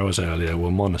words, hours earlier,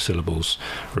 were monosyllables,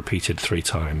 repeated 3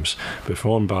 times.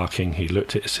 Before embarking, he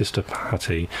looked at his sister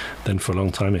Patty, then for a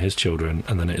long time at his children,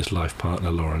 and then at his life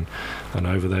partner Lauren. And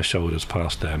over their shoulders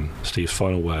past them, Steve's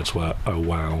final words were, oh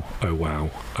wow, oh wow,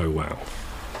 oh wow.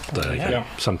 There you go.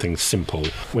 Something simple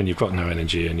when you've got no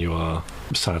energy and you are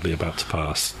sadly about to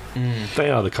pass. They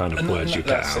are the kind of words you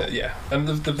get out. And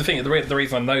the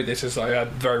reason I know this is I had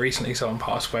very recently someone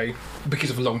pass away because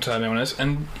of long-term illness,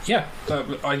 and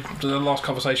the last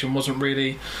conversation wasn't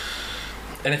really...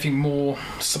 anything more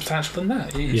substantial than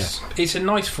that. It's a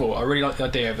nice thought. I really like the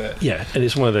idea of it. Yeah, and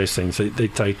it's one of those things. They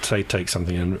take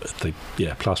something and they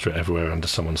plaster it everywhere under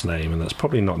someone's name, and that's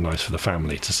probably not nice for the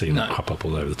family to see that crop up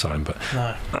all over the time. But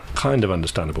kind of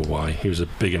understandable why. He was a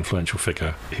big influential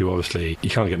figure who obviously you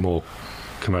can't get more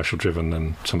commercial driven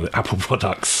than some of the Apple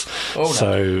products.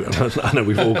 So I know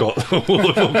we've all got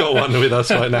one with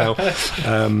us right now.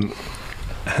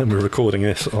 And we're recording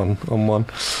this on one,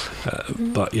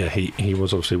 but yeah, he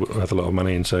was obviously had a lot of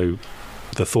money, and so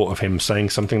the thought of him saying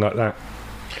something like that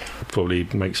probably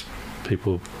makes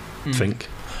people think.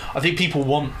 I think people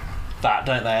want that,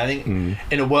 don't they? I think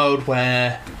in a world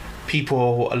where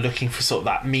people are looking for sort of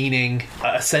that meaning,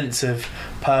 a sense of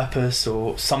purpose,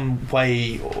 or some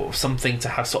way or something to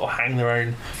have sort of hang their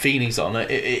own feelings on,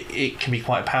 it can be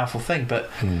quite a powerful thing.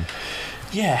 But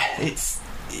yeah, it's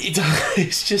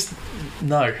just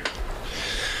no.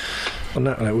 On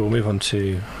that note, we'll move on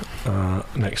to our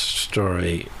next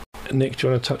story. Nick, do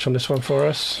you want to touch on this one for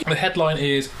us? The headline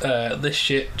is "This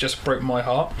shit just broke my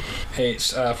heart."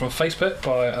 It's from Facebook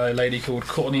by a lady called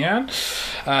Courtney Ann.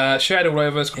 Shared all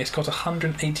over. It's got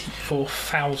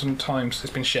 184,000 times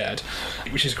it's been shared,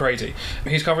 which is crazy.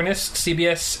 Who's covering this?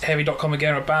 CBS, Heavy.com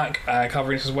again are back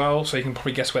covering this as well, so you can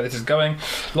probably guess where this is going.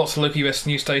 Lots of local US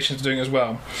news stations are doing it as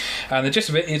well. And the gist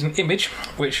of it is an image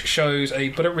which shows a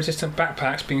bullet-resistant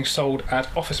backpacks being sold at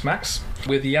Office Max,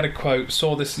 with the added quote,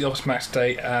 "Saw this at the Office Max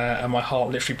today, and my heart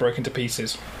literally broke into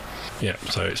pieces." Yeah,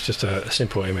 so it's just a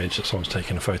simple image that someone's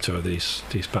taken a photo of these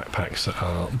backpacks that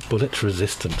are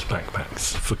bullet-resistant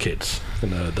backpacks for kids in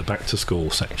the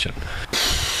back-to-school section.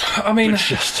 I mean, it's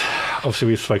just obviously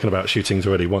we've spoken about shootings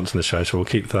already once in the show, so we'll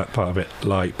keep that part of it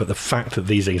light. But the fact that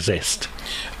these exist,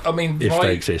 I mean, if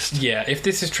they exist, yeah, if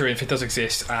this is true, if it does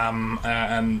exist,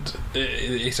 and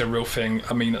it's a real thing,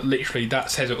 I mean, literally that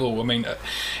says it all. I mean,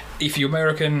 if you're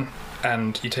American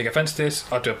and you take offence to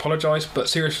this, I do apologise, but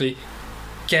seriously,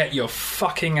 get your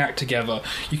fucking act together.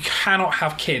 You cannot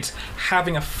have kids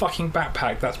having a fucking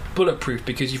backpack that's bulletproof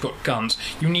because you've got guns.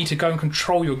 You need to go and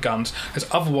control your guns, because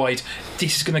otherwise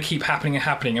this is going to keep happening,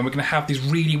 and we're going to have these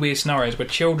really weird scenarios where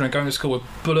children are going to school with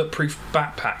bulletproof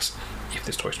backpacks. If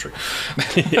this toy's true.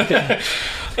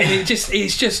 And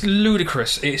it's just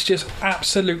ludicrous. It's just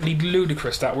absolutely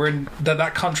ludicrous that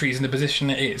that country is in the position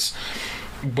it is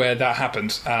where that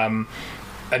happens.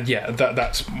 And yeah,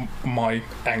 that's my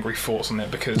angry thoughts on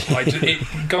it, because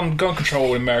gun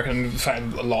control in America, and in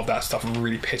fact a lot of that stuff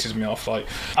really pisses me off. Like,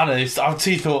 I don't know, I have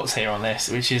two thoughts here on this,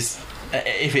 which is,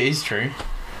 if it is true,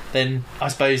 then I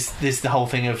suppose there's the whole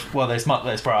thing of, well, there's mud,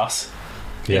 there's brass.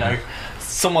 You know,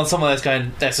 someone there's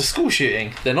going, there's a school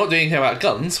shooting, they're not doing anything about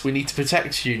guns, we need to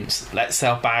protect students, let's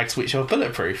sell bags which are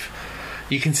bulletproof.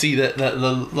 You can see the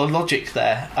logic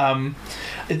there.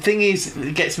 The thing is,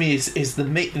 it gets me is the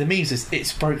memes.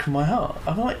 It's broken my heart.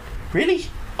 I'm like, really?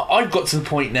 I've got to the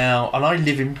point now, and I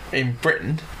live in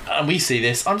Britain, and we see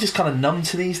this. I'm just kind of numb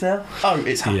to these now. Oh,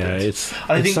 it's happened. Yeah, it's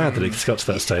sad that it's got to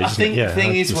that stage. I think the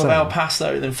thing is with El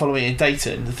Paso, then following in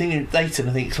Dayton. The thing in Dayton,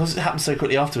 I think, because it happened so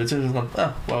quickly afterwards, everyone's gone,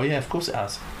 oh, well, yeah, of course it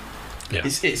has. Yeah.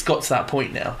 It's got to that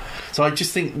point now. So I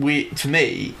just think to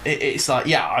me, it's like,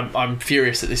 yeah, I'm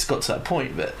furious that this got to that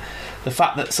point, but the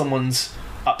fact that someone's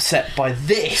upset by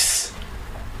this,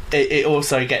 it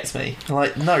also gets me.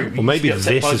 Like, no. Well, maybe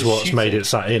this is what's made it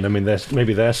sat in. I mean,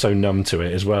 maybe they're so numb to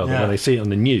it as well that when they see it on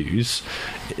the news,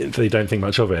 they don't think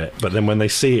much of it. But then when they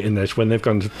see it when they've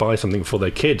gone to buy something for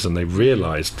their kids and they've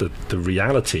realised the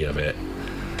reality of it,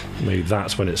 maybe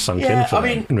that's when it's sunk in for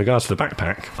them. In regards to the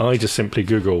backpack, I just simply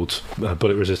Googled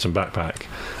bullet-resistant backpack,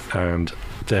 and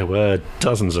there were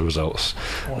dozens of results.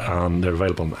 They're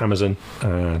available on Amazon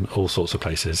and all sorts of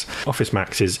places. Office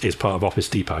Max is part of Office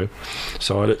Depot,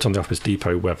 so I looked on the Office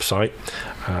Depot website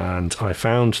and I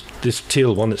found this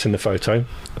teal one that's in the photo.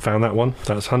 I found that one.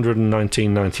 That's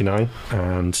 $119.99,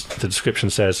 and the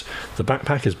description says the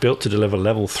backpack is built to deliver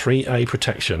level 3A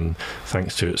protection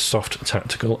thanks to its soft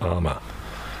tactical armour.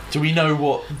 Do we know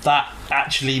what that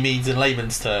actually means in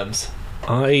layman's terms?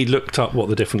 I looked up what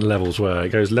the different levels were. It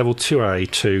goes level 2A,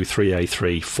 2, 3A,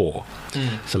 3, 4.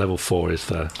 So level 4 is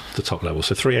the top level.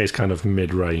 So 3A is kind of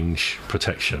mid-range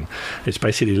protection. It's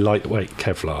basically lightweight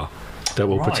Kevlar that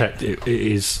will protect. It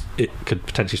could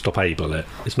potentially stop a bullet.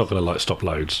 It's not going to stop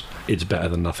loads. It's better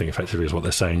than nothing, effectively, is what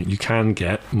they're saying. You can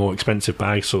get more expensive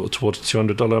bags, sort of towards the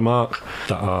 $200 mark,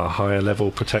 that are higher level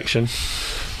protection.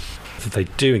 That they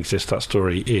do exist, that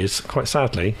story is, quite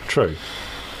sadly, true.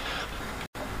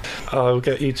 I'll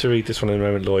get you to read this one in a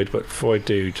moment, Lloyd, but before I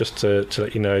do, just to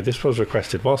let you know, this was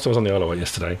requested whilst I was on the Isle of Wight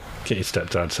yesterday. Kitty's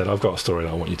stepdad said, I've got a story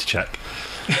that I want you to check.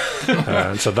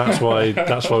 And so that's why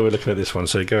we're looking at this one,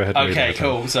 so go ahead and read it. Okay,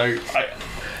 cool. So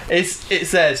It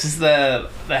says, this is the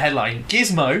headline: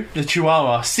 Gizmo, the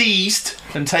Chihuahua, seized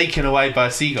and taken away by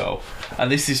a seagull. And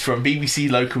this is from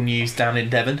BBC Local News down in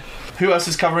Devon. Who else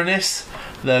is covering this?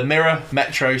 The Mirror,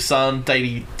 Metro, Sun,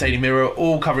 Daily Mirror,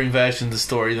 all covering versions of the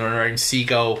story. They're on their own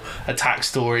seagull attack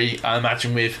story, I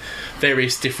imagine, with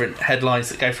various different headlines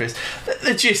that go through this.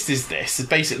 The gist is this.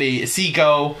 Basically, a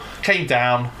seagull came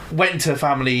down, went to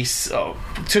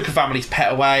took a family's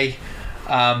pet away.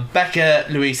 Becca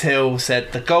Louise Hill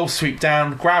said the gull swooped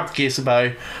down, grabbed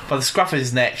Gizmo by the scruff of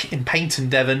his neck in Paynton,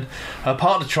 Devon. Her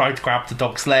partner tried to grab the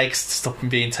dog's legs to stop him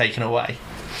being taken away.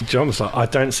 John's like, I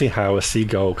don't see how a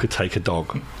seagull could take a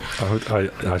dog.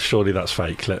 I surely that's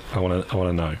fake. I want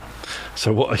to know.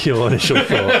 So, what are your initial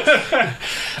thoughts?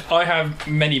 I have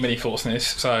many thoughts on this.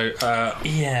 So,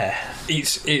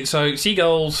 so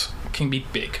seagulls can be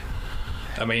big.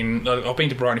 I mean, I've been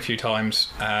to Brighton a few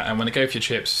times, and when they go for your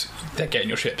chips, they're getting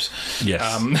your chips.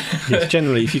 Yes. Yes.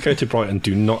 Generally, if you go to Brighton,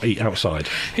 do not eat outside.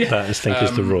 Yeah. That is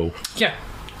the rule. Yeah.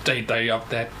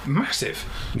 They're massive.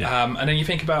 Yeah. And then you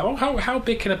think about, how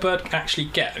big can a bird actually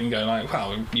get? And you go like,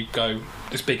 well, you go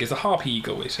as big as the harpy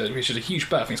eagle, which is a huge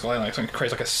bird. I think it's got something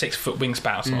creates like a 6-foot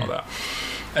wingspan or something like that.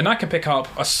 And I can pick up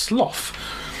a sloth.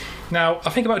 Now,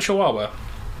 I think about Chihuahua.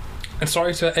 And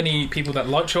sorry to any people that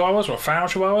like Chihuahuas or are fan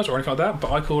of Chihuahuas or anything like that,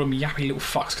 but I call them yappy little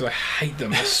fucks because I hate them.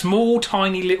 They're small,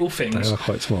 tiny little things. They are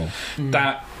quite small.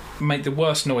 That make the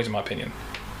worst noise, in my opinion.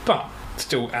 But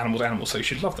still, animals, so you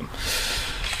should love them.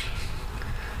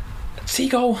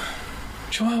 Seagull,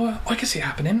 Chihuahua, I can see it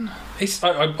happening.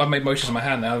 I made motions in my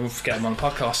hand now. We'll get them on the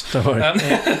podcast. Don't worry.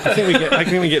 I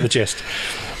think we get the gist.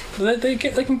 They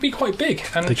can be quite big,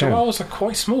 and Chihuahuas are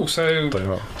quite small, so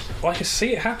I can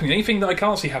see it happening. Anything that I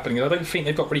can't see happening is I don't think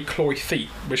they've got really clawy feet,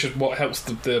 which is what helps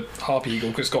the harpy eagle,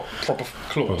 because it's got proper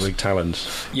claws. Big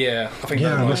talons. Yeah, I think.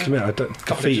 Yeah, I must admit,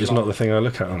 the feet is not the thing I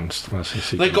look at when I see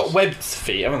seagulls. They've got webbed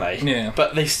feet, haven't they? Yeah.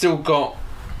 But they've still got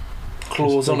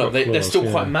claws on them. They're still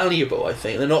quite malleable, I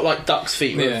think. They're not like duck's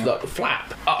feet with like a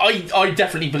flap. I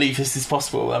definitely believe this is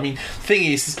possible. I mean, the thing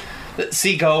is that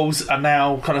seagulls are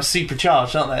now kind of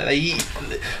supercharged, aren't they?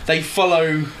 They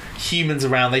follow humans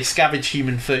around. They scavenge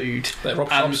human food. They rob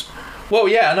shops. Well,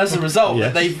 yeah, and as a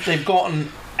result, they've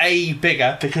gotten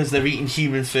bigger because they're eating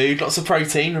human food. Lots of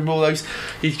protein. Remember all those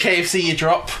KFC you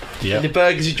drop, the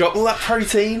burgers you drop, all that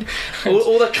protein,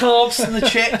 all the carbs and the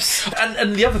chips.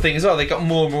 And the other thing as well, they got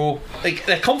more and more.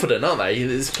 They're confident, aren't they?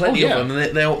 There's plenty of them,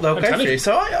 and they'll go through.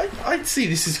 So I'd see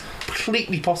this is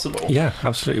completely possible. Yeah,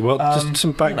 absolutely. Well, just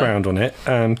some background on it.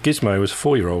 Gizmo was a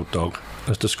 4-year-old dog.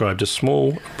 As described, a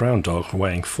small brown dog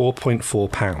weighing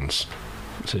 4.4 pounds,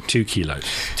 so 2 kilos.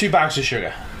 2 bags of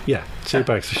sugar. Yeah, 2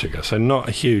 bags of sugar, so not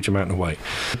a huge amount of weight.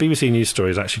 The BBC News story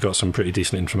has actually got some pretty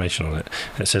decent information on it.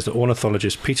 It says that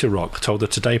ornithologist Peter Rock told the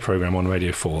Today programme on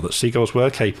Radio 4 that seagulls were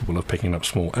capable of picking up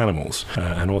small animals.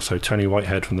 And also Tony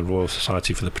Whitehead from the Royal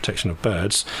Society for the Protection of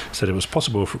Birds said it was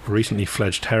possible if a recently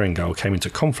fledged herring gull came into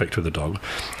conflict with the dog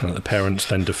and that the parents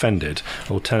then defended.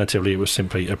 Alternatively, it was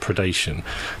simply a predation.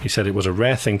 He said it was a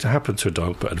rare thing to happen to a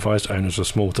dog, but advised owners of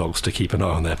small dogs to keep an eye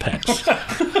on their pets.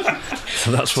 So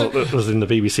that's what was in the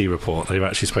BBC report. They've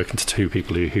actually spoken to 2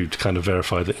 people who kind of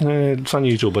verified that it's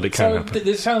unusual, but it can happen.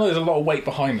 It sounds like there's a lot of weight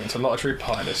behind this, a lot of truth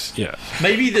behind this. Yeah.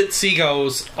 Maybe that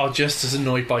seagulls are just as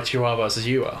annoyed by chihuahuas as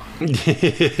you are.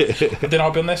 Then I'll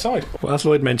be on their side. Well, as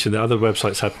Lloyd mentioned, the other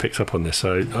websites had picked up on this,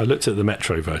 so I looked at the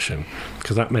Metro version,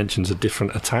 because that mentions a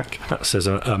different attack. That says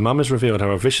a mum has revealed how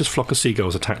a vicious flock of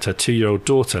seagulls attacked her 2-year-old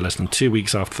daughter less than 2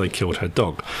 weeks after they killed her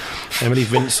dog. Emily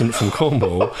Vincent from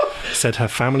Cornwall said her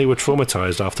family were traumatised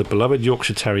after beloved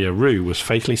Yorkshire Terrier Roo was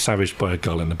fatally savaged by a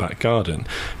gull in the back garden.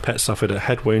 Pet suffered a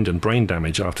head wound and brain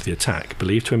damage after the attack,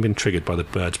 believed to have been triggered by the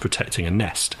birds protecting a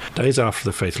nest. Days after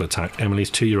the fatal attack,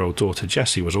 Emily's 2-year-old daughter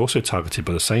Jessie was also targeted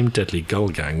by the same deadly gull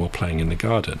gang while playing in the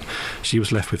garden. She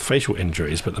was left with facial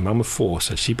injuries, but the mum of 4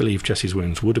 said she believed Jessie's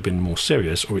wounds would have been more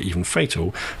serious or even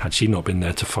fatal had she not been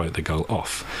there to fight the gull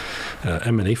off.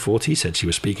 Emily, 40, said she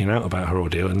was speaking out about her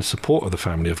ordeal in support of the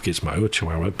family of Gizmo, a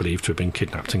chihuahua believed to have been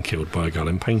kidnapped and killed by a gull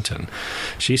in Paynton.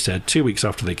 She said, 2 weeks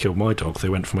after they killed my dog, they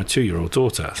went for my 2-year-old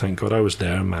daughter. Thank God I was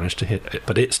there and managed to hit it,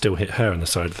 but it still hit her in the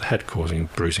side of the head, causing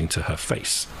bruising to her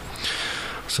face.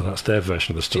 So that's their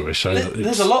version of the story.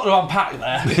 There's a lot to unpack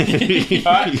there.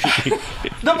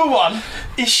 Right? Number one,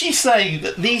 is she saying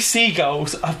that these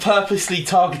seagulls have purposely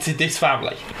targeted this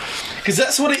family? Because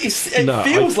that's what it is. It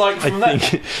feels like from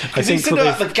that. Because he said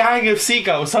about the gang of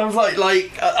seagulls. Sounds like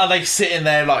are they sitting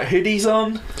there like hoodies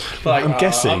on? Like I'm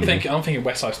guessing. I'm thinking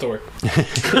West Side Story.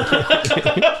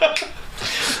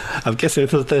 I'm guessing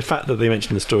the fact that they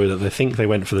mentioned the story that they think they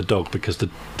went for the dog because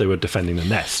they were defending the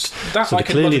nest. So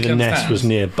clearly the nest was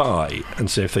nearby,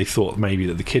 and so if they thought maybe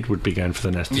that the kid would be going for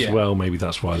the nest as well, maybe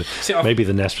that's why. Maybe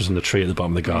the nest was in the tree at the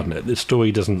bottom of the garden. The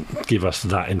story doesn't give us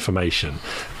that information,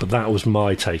 but that was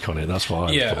my take on it. That's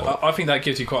what I thought. I think that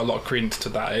gives you quite a lot of credence to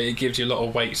that. It gives you a lot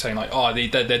of weight saying like,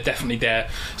 they're definitely there,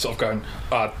 sort of going,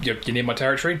 you're near my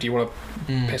territory, do you want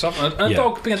to piss off? And a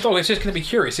dog, being a dog, it's just going to be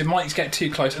curious. It might get too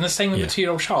close. And the same with the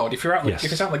 2-year-old child. If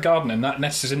it's out in the garden and that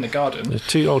nest is in the garden, the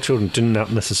 2-year-old children do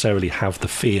not necessarily have the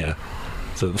fear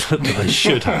that they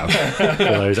should have for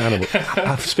those animals.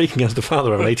 Speaking as the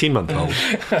father of an 18-month-old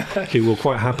who will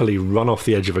quite happily run off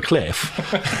the edge of a cliff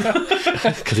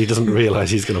because he doesn't realise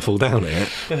he's going to fall down it.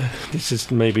 This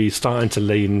is maybe starting to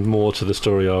lean more to the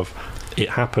story of it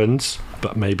happens,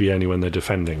 but maybe only when they're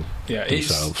defending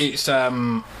themselves.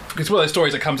 It's one of those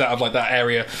stories that comes out of like that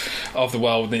area of the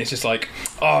world, and it's just like,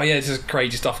 this is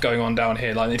crazy stuff going on down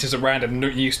here. Like, it's just a random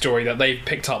news story that they've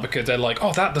picked up because they're like,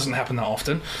 that doesn't happen that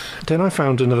often. Then I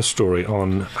found another story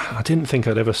on. I didn't think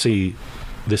I'd ever see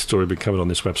this story be covered on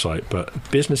this website, but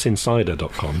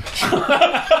businessinsider.com.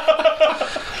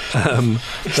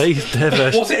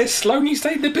 Was it a slow news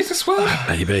day in the business world?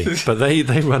 Maybe, but they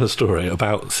run a story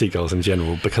about seagulls in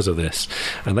general because of this,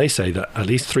 and they say that at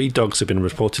least 3 dogs have been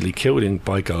reportedly killed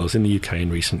by gulls in the UK in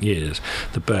recent years.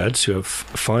 The birds, who have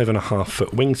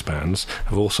 5.5-foot wingspans,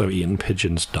 have also eaten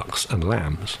pigeons, ducks and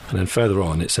lambs. And then further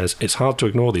on it says it's hard to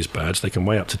ignore these birds. They can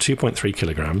weigh up to 2.3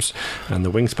 kilograms, and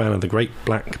the wingspan of the great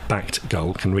black-backed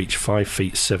gull can reach 5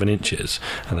 feet 7 inches,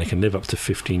 and they can live up to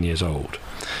 15 years old.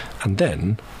 And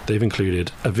then they've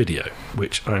included a video,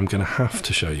 which I'm going to have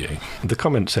to show you. The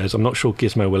comment says, "I'm not sure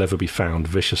Gizmo will ever be found.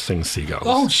 Vicious things, seagulls."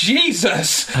 Oh,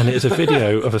 Jesus! And it is a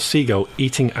video of a seagull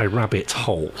eating a rabbit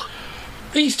whole.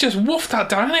 He's just woofed that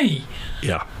down, hasn't he?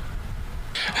 Yeah.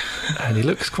 And he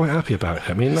looks quite happy about it.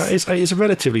 I mean, it's a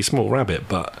relatively small rabbit,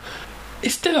 but...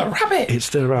 It's still a rabbit! It's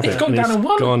still a rabbit. It's gone down in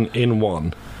one? Gone in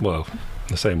one. Well,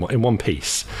 the same one. In one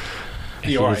piece.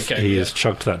 He has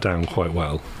chugged that down quite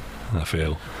well, I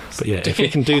feel. But yeah, if you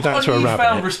can do that to a rabbit...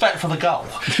 found respect for the gull.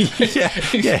 yeah,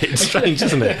 it's strange,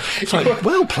 isn't it? It's like,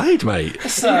 well played, mate.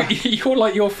 You're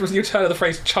like, your turn of the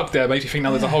phrase chug there makes you think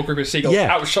now there's a whole group of seagulls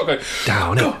out with shot going,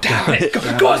 down it.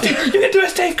 Go on, Steve, you can do it,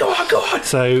 Steve, go on.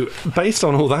 So, based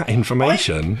on all that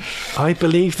information, I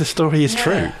believe the story is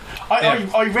true.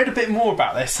 I read a bit more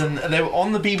about this, and they were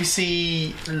on the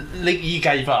BBC link you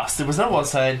gave us. There was another one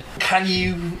saying, "Can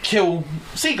you kill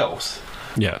seagulls?"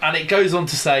 Yeah. And it goes on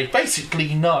to say,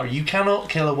 basically, no, you cannot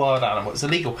kill a wild animal. It's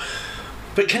illegal.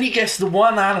 But can you guess the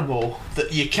one animal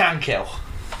that you can kill?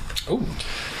 Ooh.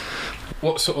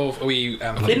 What sort of are we...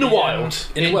 in the wild.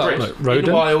 In the wild? Like rodent? In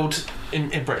the wild in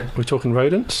Britain. We're talking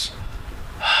rodents?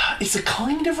 It's a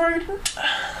kind of rodent.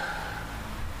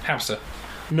 Hamster.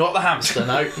 Not the hamster,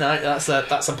 no, that's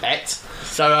a pet.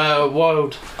 So,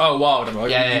 wild. Oh, wild.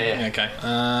 Yeah. Okay.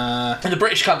 In the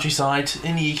British countryside,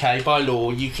 in the UK, by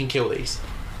law, you can kill these.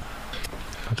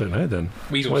 I don't know then.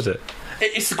 Weasels. What is it?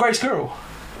 It's the grey squirrel.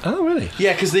 Oh, really?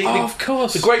 Yeah, because of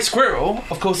course. The grey squirrel,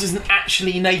 of course, isn't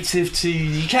actually native to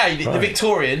the UK. The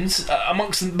Victorians,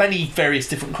 amongst many various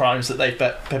different crimes that they've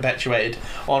perpetuated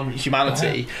on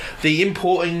humanity, the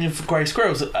importing of grey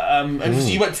squirrels.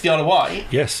 You went to the Isle of Wight.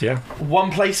 Yes, yeah. One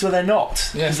place where they're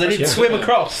not, because they didn't swim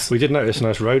across. We did notice a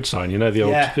nice road sign. You know, the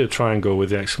old triangle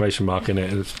with the exclamation mark in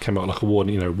it. It came out like a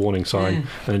warning sign, and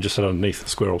then just said underneath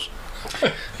 "squirrels."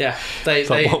 Yeah,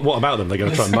 what about them? They're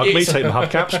going to try and mug me, take the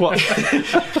hubcaps? What?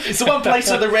 It's the one place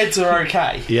where the reds are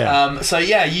okay. Yeah.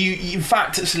 You in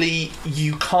fact, actually,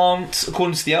 you can't,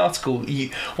 according to the article,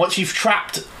 once you've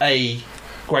trapped a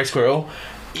grey squirrel,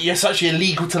 it's actually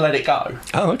illegal to let it go.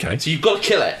 Oh, okay. So you've got to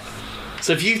kill it.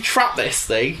 So if you trap this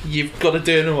thing, you've got to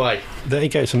do it away. There you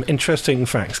go. Some interesting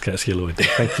facts, Kirsty Lloyd.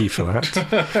 Thank you for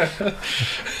that.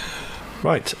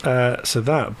 Right. So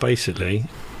that basically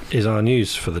is our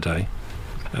news for the day.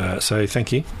 So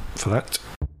thank you for that.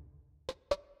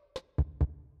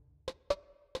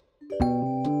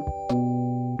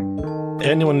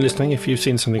 Anyone listening, if you've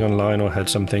seen something online or heard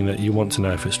something that you want to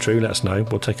know if it's true, let us know.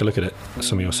 We'll take a look at it,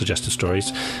 some of your suggested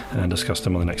stories, and discuss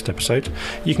them on the next episode.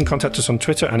 You can contact us on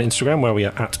Twitter and Instagram, where we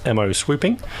are at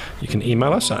MOSwooping. You can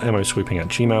email us at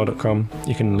moswooping@gmail.com.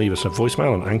 You can leave us a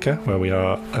voicemail on Anchor, where we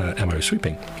are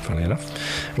MOSwooping, funnily enough.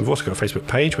 We've also got a Facebook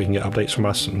page where you can get updates from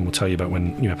us, and we'll tell you about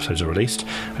when new episodes are released,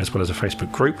 as well as a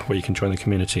Facebook group where you can join the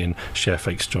community and share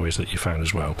fake stories that you found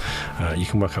as well. You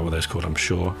can work out what those are called, I'm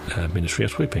sure. Ministry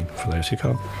of Swooping, for those who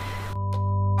can't.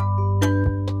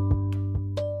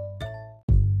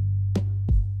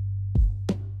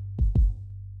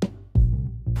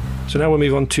 So now we'll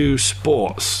move on to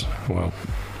sports. Well,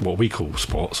 what we call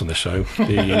sports on this show,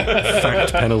 the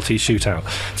fact penalty shootout.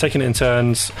 Taking it in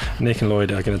turns, Nick and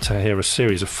Lloyd are going to hear a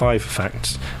series of 5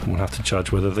 facts, and we'll have to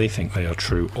judge whether they think they are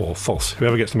true or false.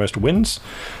 Whoever gets the most wins,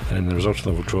 and in the result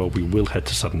of the draw, we will head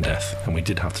to sudden death, and we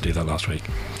did have to do that last week.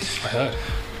 I heard.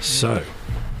 So,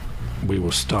 we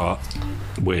will start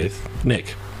with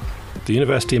Nick. The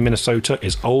University of Minnesota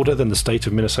is older than the state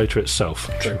of Minnesota itself.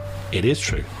 True. It is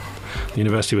true. The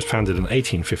university was founded in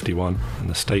 1851 and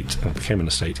the state became an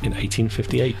estate in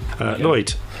 1858.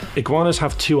 Lloyd, iguanas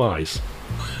have 2 eyes.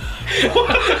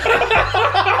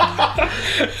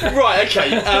 Right,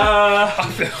 okay.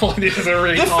 I feel like this is a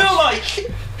really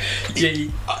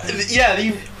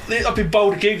I've been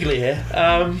bold and googly here.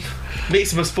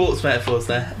 Mixing my sports metaphors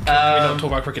there. we don't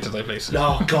talk about cricket today, please.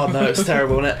 Oh god, no, it's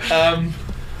terrible, isn't it?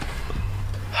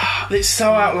 It's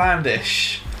so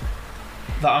outlandish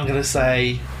that I'm going to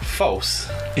say false.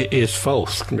 It is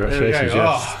false. Congratulations, There we go.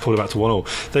 yes. Pulled it back to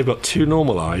 1-1. They've got 2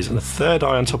 normal eyes and a third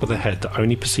eye on top of their head that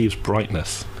only perceives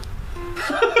brightness.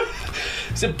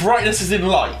 So brightness is in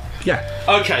light? Yeah.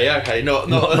 Okay,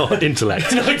 Not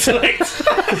intellect. not intellect.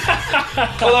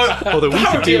 Although we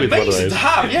could do with one of amazing those. to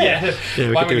have, yeah. Yeah,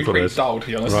 we Mine could do would with one be of those. dull, to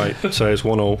be honest. Right, so it's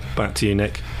 1-1. Back to you,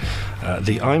 Nick.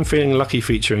 The I'm Feeling Lucky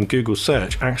feature in Google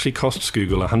search actually costs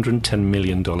Google $110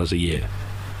 million a year.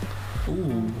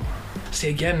 Ooh. See,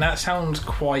 again, that sounds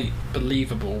quite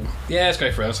believable. Yeah, let's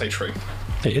go for it. I'll say true.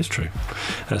 It is true.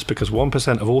 That's because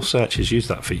 1% of all searches use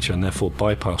that feature and therefore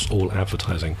bypass all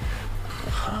advertising.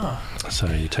 So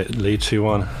you take the lead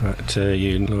 2-1. Back to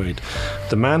you, Lloyd.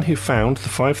 The man who found the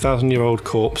 5,000-year-old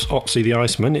corpse Otzi the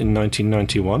Iceman in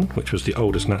 1991, which was the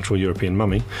oldest natural European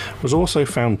mummy, was also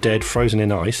found dead, frozen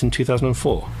in ice in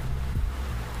 2004.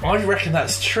 I reckon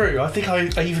that's true. I think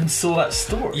I even saw that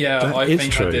story. Yeah, That I is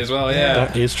think true. I did as well, yeah.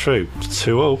 That is true.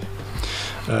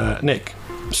 2-0. Nick,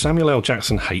 Samuel L.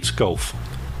 Jackson hates golf.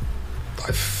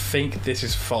 I think this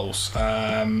is false.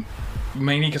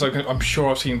 Mainly because I'm sure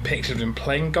I've seen pictures of him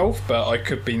playing golf, but I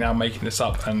could be now making this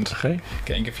up and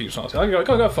getting confused. I'll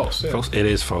go false. Yeah. False. It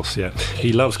is false, yeah.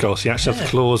 He loves golf. He actually has a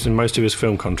clause in most of his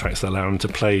film contracts that allow him to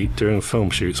play during film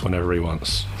shoots whenever he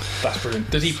wants. That's brilliant.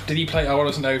 Did he play? I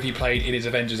want to know if he played in his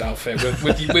Avengers outfit with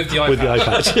the iPad. With the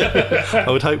iPad.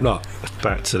 I would hope not.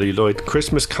 Back to the Lloyd.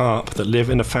 Christmas carp that live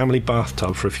in a family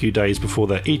bathtub for a few days before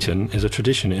they're eaten is a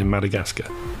tradition in Madagascar.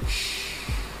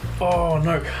 Oh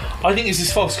no, I think this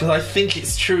is false because I think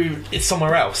it's true. It's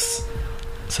somewhere else.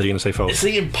 So you're going to say false? It's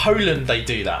in Poland they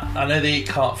do that. I know they eat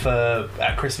carp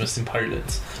at Christmas in Poland,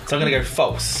 so I'm going to go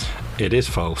false. It is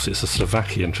false. It's a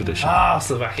Slovakian tradition.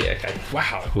 Slovakia. Okay.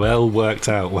 Wow. Well worked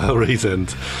out. Well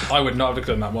reasoned. I would not have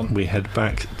done that one. We head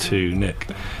back to Nick.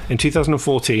 In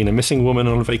 2014, a missing woman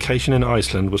on a vacation in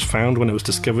Iceland was found when it was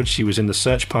discovered she was in the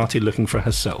search party looking for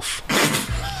herself.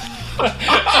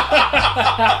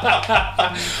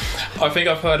 I think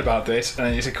I've heard about this,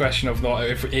 and it's a question of not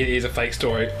if it is a fake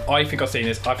story. I think I've seen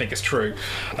this. I think it's true.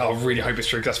 I really hope it's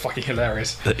true because that's fucking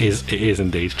hilarious. It is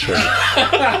indeed true.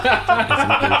 It's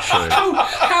indeed true.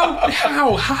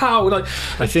 How? Like,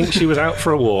 I think she was out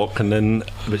for a walk,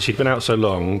 but she'd been out so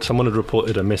long, someone had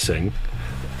reported her missing.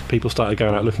 People started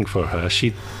going out looking for her.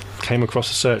 She came across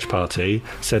a search party,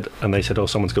 and they said, "Oh,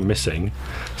 someone's gone missing."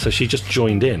 So she just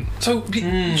joined in. So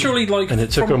surely, like, And it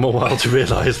took them a while to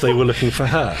realise they were looking for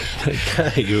her.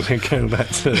 Okay, we're going back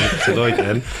to Lloyd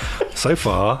then. So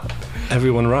far,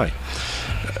 everyone right.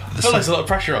 I feel like there's a lot of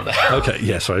pressure on there. Okay,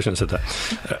 yeah, sorry, I shouldn't have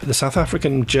said that. The South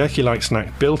African jerky-like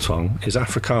snack biltong is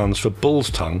Afrikaans for bull's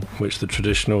tongue, which the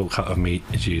traditional cut of meat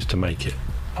is used to make it.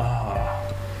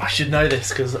 I should know this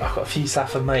because I've got a few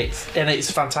Safa mates, and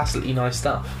it's fantastically nice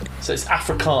stuff. So it's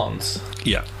Afrikaans.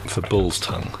 Yeah, for bull's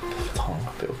tongue.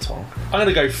 Biltong. I'm going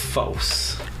to go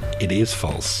false. It is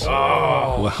false.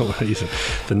 Well reasoned.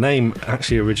 The name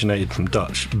actually originated from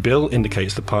Dutch. Bill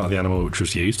indicates the part of the animal which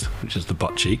was used, which is the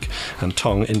butt cheek, and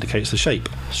tongue indicates the shape,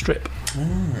 strip.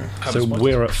 So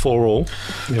we're at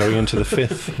 4-4. Going into the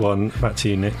fifth one. Back to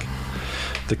you, Nick.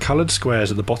 The coloured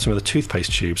squares at the bottom of the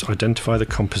toothpaste tubes identify the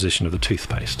composition of the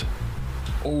toothpaste.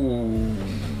 Ooh.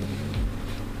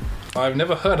 I've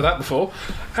never heard of that before.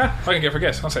 I can go for a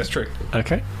guess. I'll say it's true.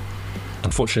 Okay.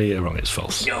 Unfortunately, you're wrong. It's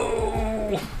false.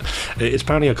 No. It's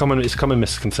apparently a common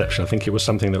misconception. I think it was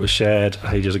something that was shared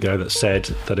ages ago that said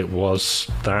that it was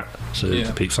that. So a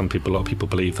lot of people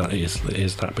believe that it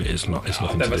is that, but it's not. It's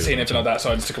nothing. I've never seen anything like that,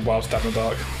 so I just took a wild stab in the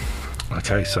dark.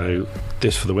 Okay, so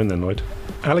this for the win then, Lloyd.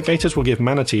 Alligators will give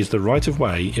manatees the right of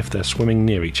way if they're swimming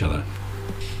near each other.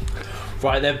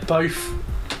 Right, they're both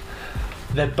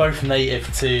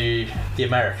native to the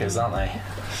Americas, aren't they?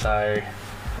 So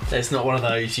It's not one of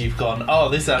those you've gone, oh,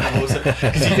 this animal's...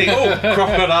 Because you think, oh,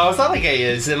 crocodiles,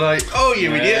 alligators. They're like, oh,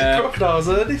 you idiot, crocodiles,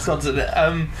 this one's in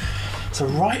it. So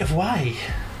right of way.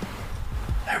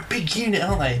 They're a big unit,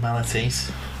 aren't they,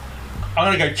 manatees? I'm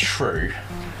going to go true.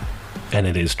 And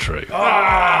it is true.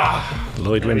 Ah!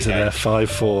 Lloyd wins it there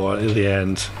 5-4 at the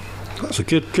end. That's a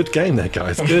good game there,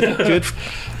 guys. Good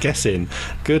guessing.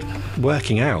 Good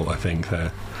working out, I think,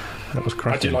 there. That was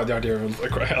cracking. I do like the idea of I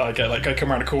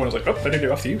come around a corner, I was like, oh, they didn't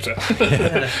do after you, sir.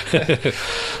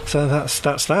 So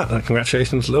that's that.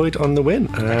 Congratulations, Lloyd, on the win.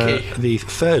 The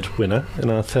third winner in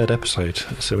our third episode.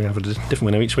 So we have a different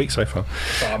winner each week so far.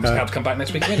 Well, I'm just going to have to come back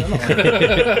next week and win,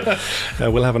 aren't I?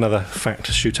 We'll have another fact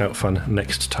shootout fun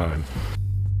next time.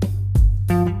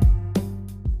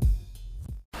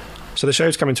 So the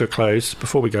show's coming to a close.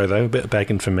 Before we go, though, a bit of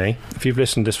begging from me. If you've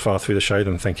listened this far through the show,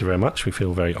 then thank you very much. We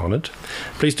feel very honoured.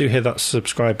 Please do hit that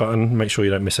subscribe button. Make sure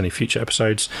you don't miss any future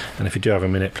episodes. And if you do have a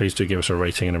minute, please do give us a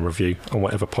rating and a review on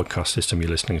whatever podcast system you're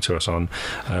listening to us on.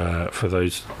 For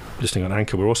those listening on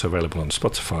Anchor, we're also available on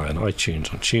Spotify and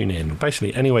iTunes, on TuneIn.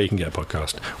 Basically, anywhere you can get a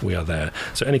podcast, we are there.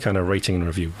 So any kind of rating and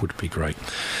review would be great.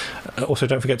 Also,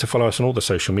 don't forget to follow us on all the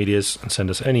social medias and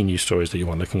send us any news stories that you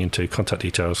want looking into. Contact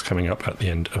details coming up at the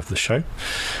end of the show.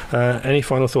 Any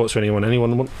final thoughts for anyone?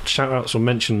 Anyone want shout outs or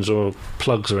mentions or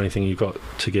plugs or anything you've got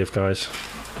to give, guys?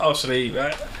 Obviously,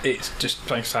 it's just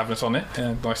thanks for having us on it.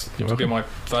 Nice to be on my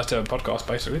first ever podcast,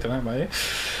 basically. Don't know about you.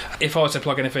 If I was to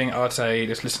plug anything, I'd say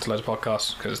just listen to loads of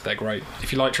podcasts because they're great.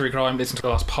 If you like true crime, listen to the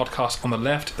last podcast on the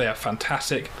left. They are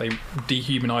fantastic. They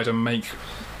dehumanise and make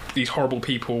these horrible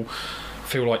people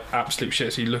feel like absolute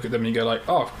shit. So you look at them and you go like,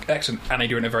 oh, excellent, and they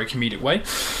do it in a very comedic way.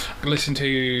 Listen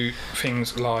to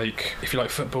things like, if you like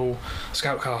football,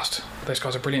 Scoutcast. Those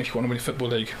guys are brilliant if you want to win a football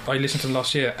league. I listened to them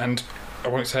last year and I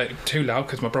won't say it too loud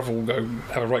because my brother will go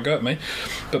have a right go at me,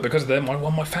 but because of them I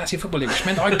won my fantasy football league, which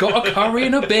meant I got a curry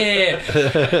and a beer.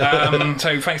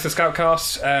 So thanks to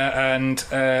Scoutcast, and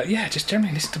just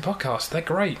generally listen to podcasts. They're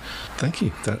great. Thank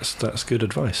you. That's good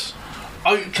advice.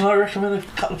 Can I recommend a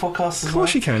couple of podcasts as well? Of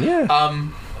course you can, yeah.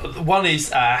 One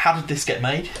is How Did This Get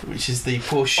Made, which is the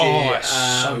Porsche. Oh, it's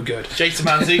so good. Jason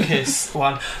Mantzoukas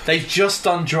one. They've just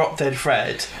done Drop Dead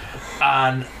Fred,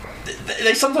 and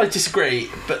they sometimes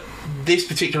disagree, but this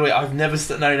particular way, I've never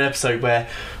known an episode where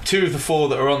 2 of the 4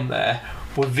 that are on there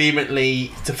were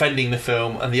vehemently defending the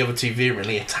film and the other 2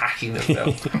 vehemently attacking the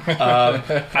film.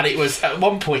 And it was, at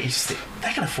one point, you just think,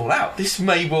 they're going to fall out. This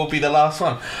may well be the last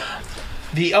one.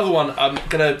 The other one, I'm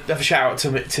going to have a shout out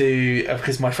to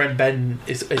because my friend Ben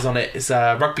is on it. It's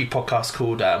a rugby podcast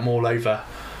called Maul Over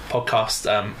Podcast,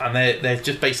 and they're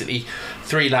just basically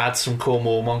 3 lads from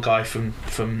Cornwall, one guy from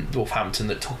Northampton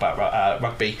that talk about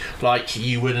rugby like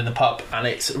you would in a pub, and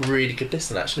it's a really good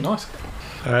listen, actually. Nice.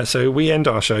 So we end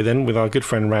our show then with our good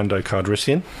friend Rando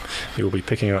Cardrissian, who will be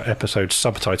picking our episode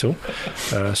subtitle.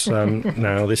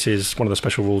 Now, this is one of the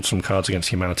special rules from Cards Against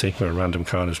Humanity, where a random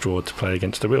card is drawn to play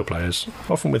against the real players,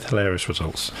 often with hilarious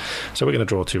results. So we're going to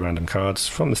draw 2 random cards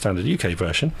from the standard UK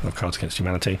version of Cards Against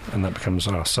Humanity, and that becomes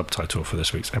our subtitle for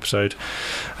this week's episode.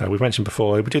 We've mentioned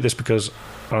before, we do this because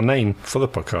our name for the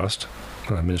podcast,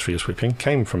 Ministry of Sweeping,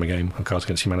 came from a game on Cards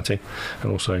Against Humanity,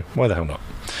 and also, why the hell not?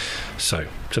 So,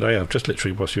 today I've just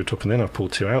literally, whilst you were talking then, I've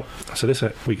pulled 2 out. So this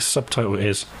week's subtitle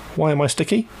is, Why Am I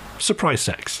Sticky? Surprise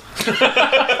Sex. So,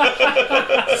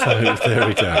 there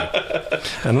we go.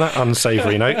 And that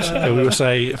unsavoury note, we will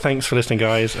say thanks for listening,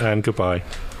 guys, and goodbye.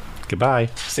 Goodbye.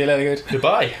 See you later, good.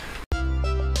 Goodbye.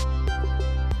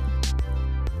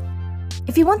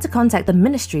 If you want to contact the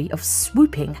Ministry of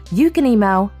Swooping, you can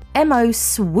email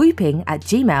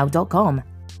moswooping@gmail.com.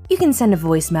 You can send a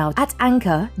voicemail at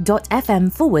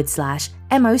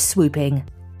anchor.fm/moswooping.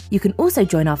 You can also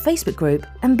join our Facebook group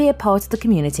and be a part of the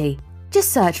community.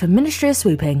 Just search for Ministry of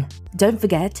Swooping. Don't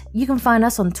forget, you can find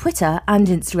us on Twitter and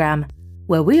Instagram,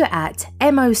 where we are at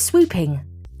moswooping.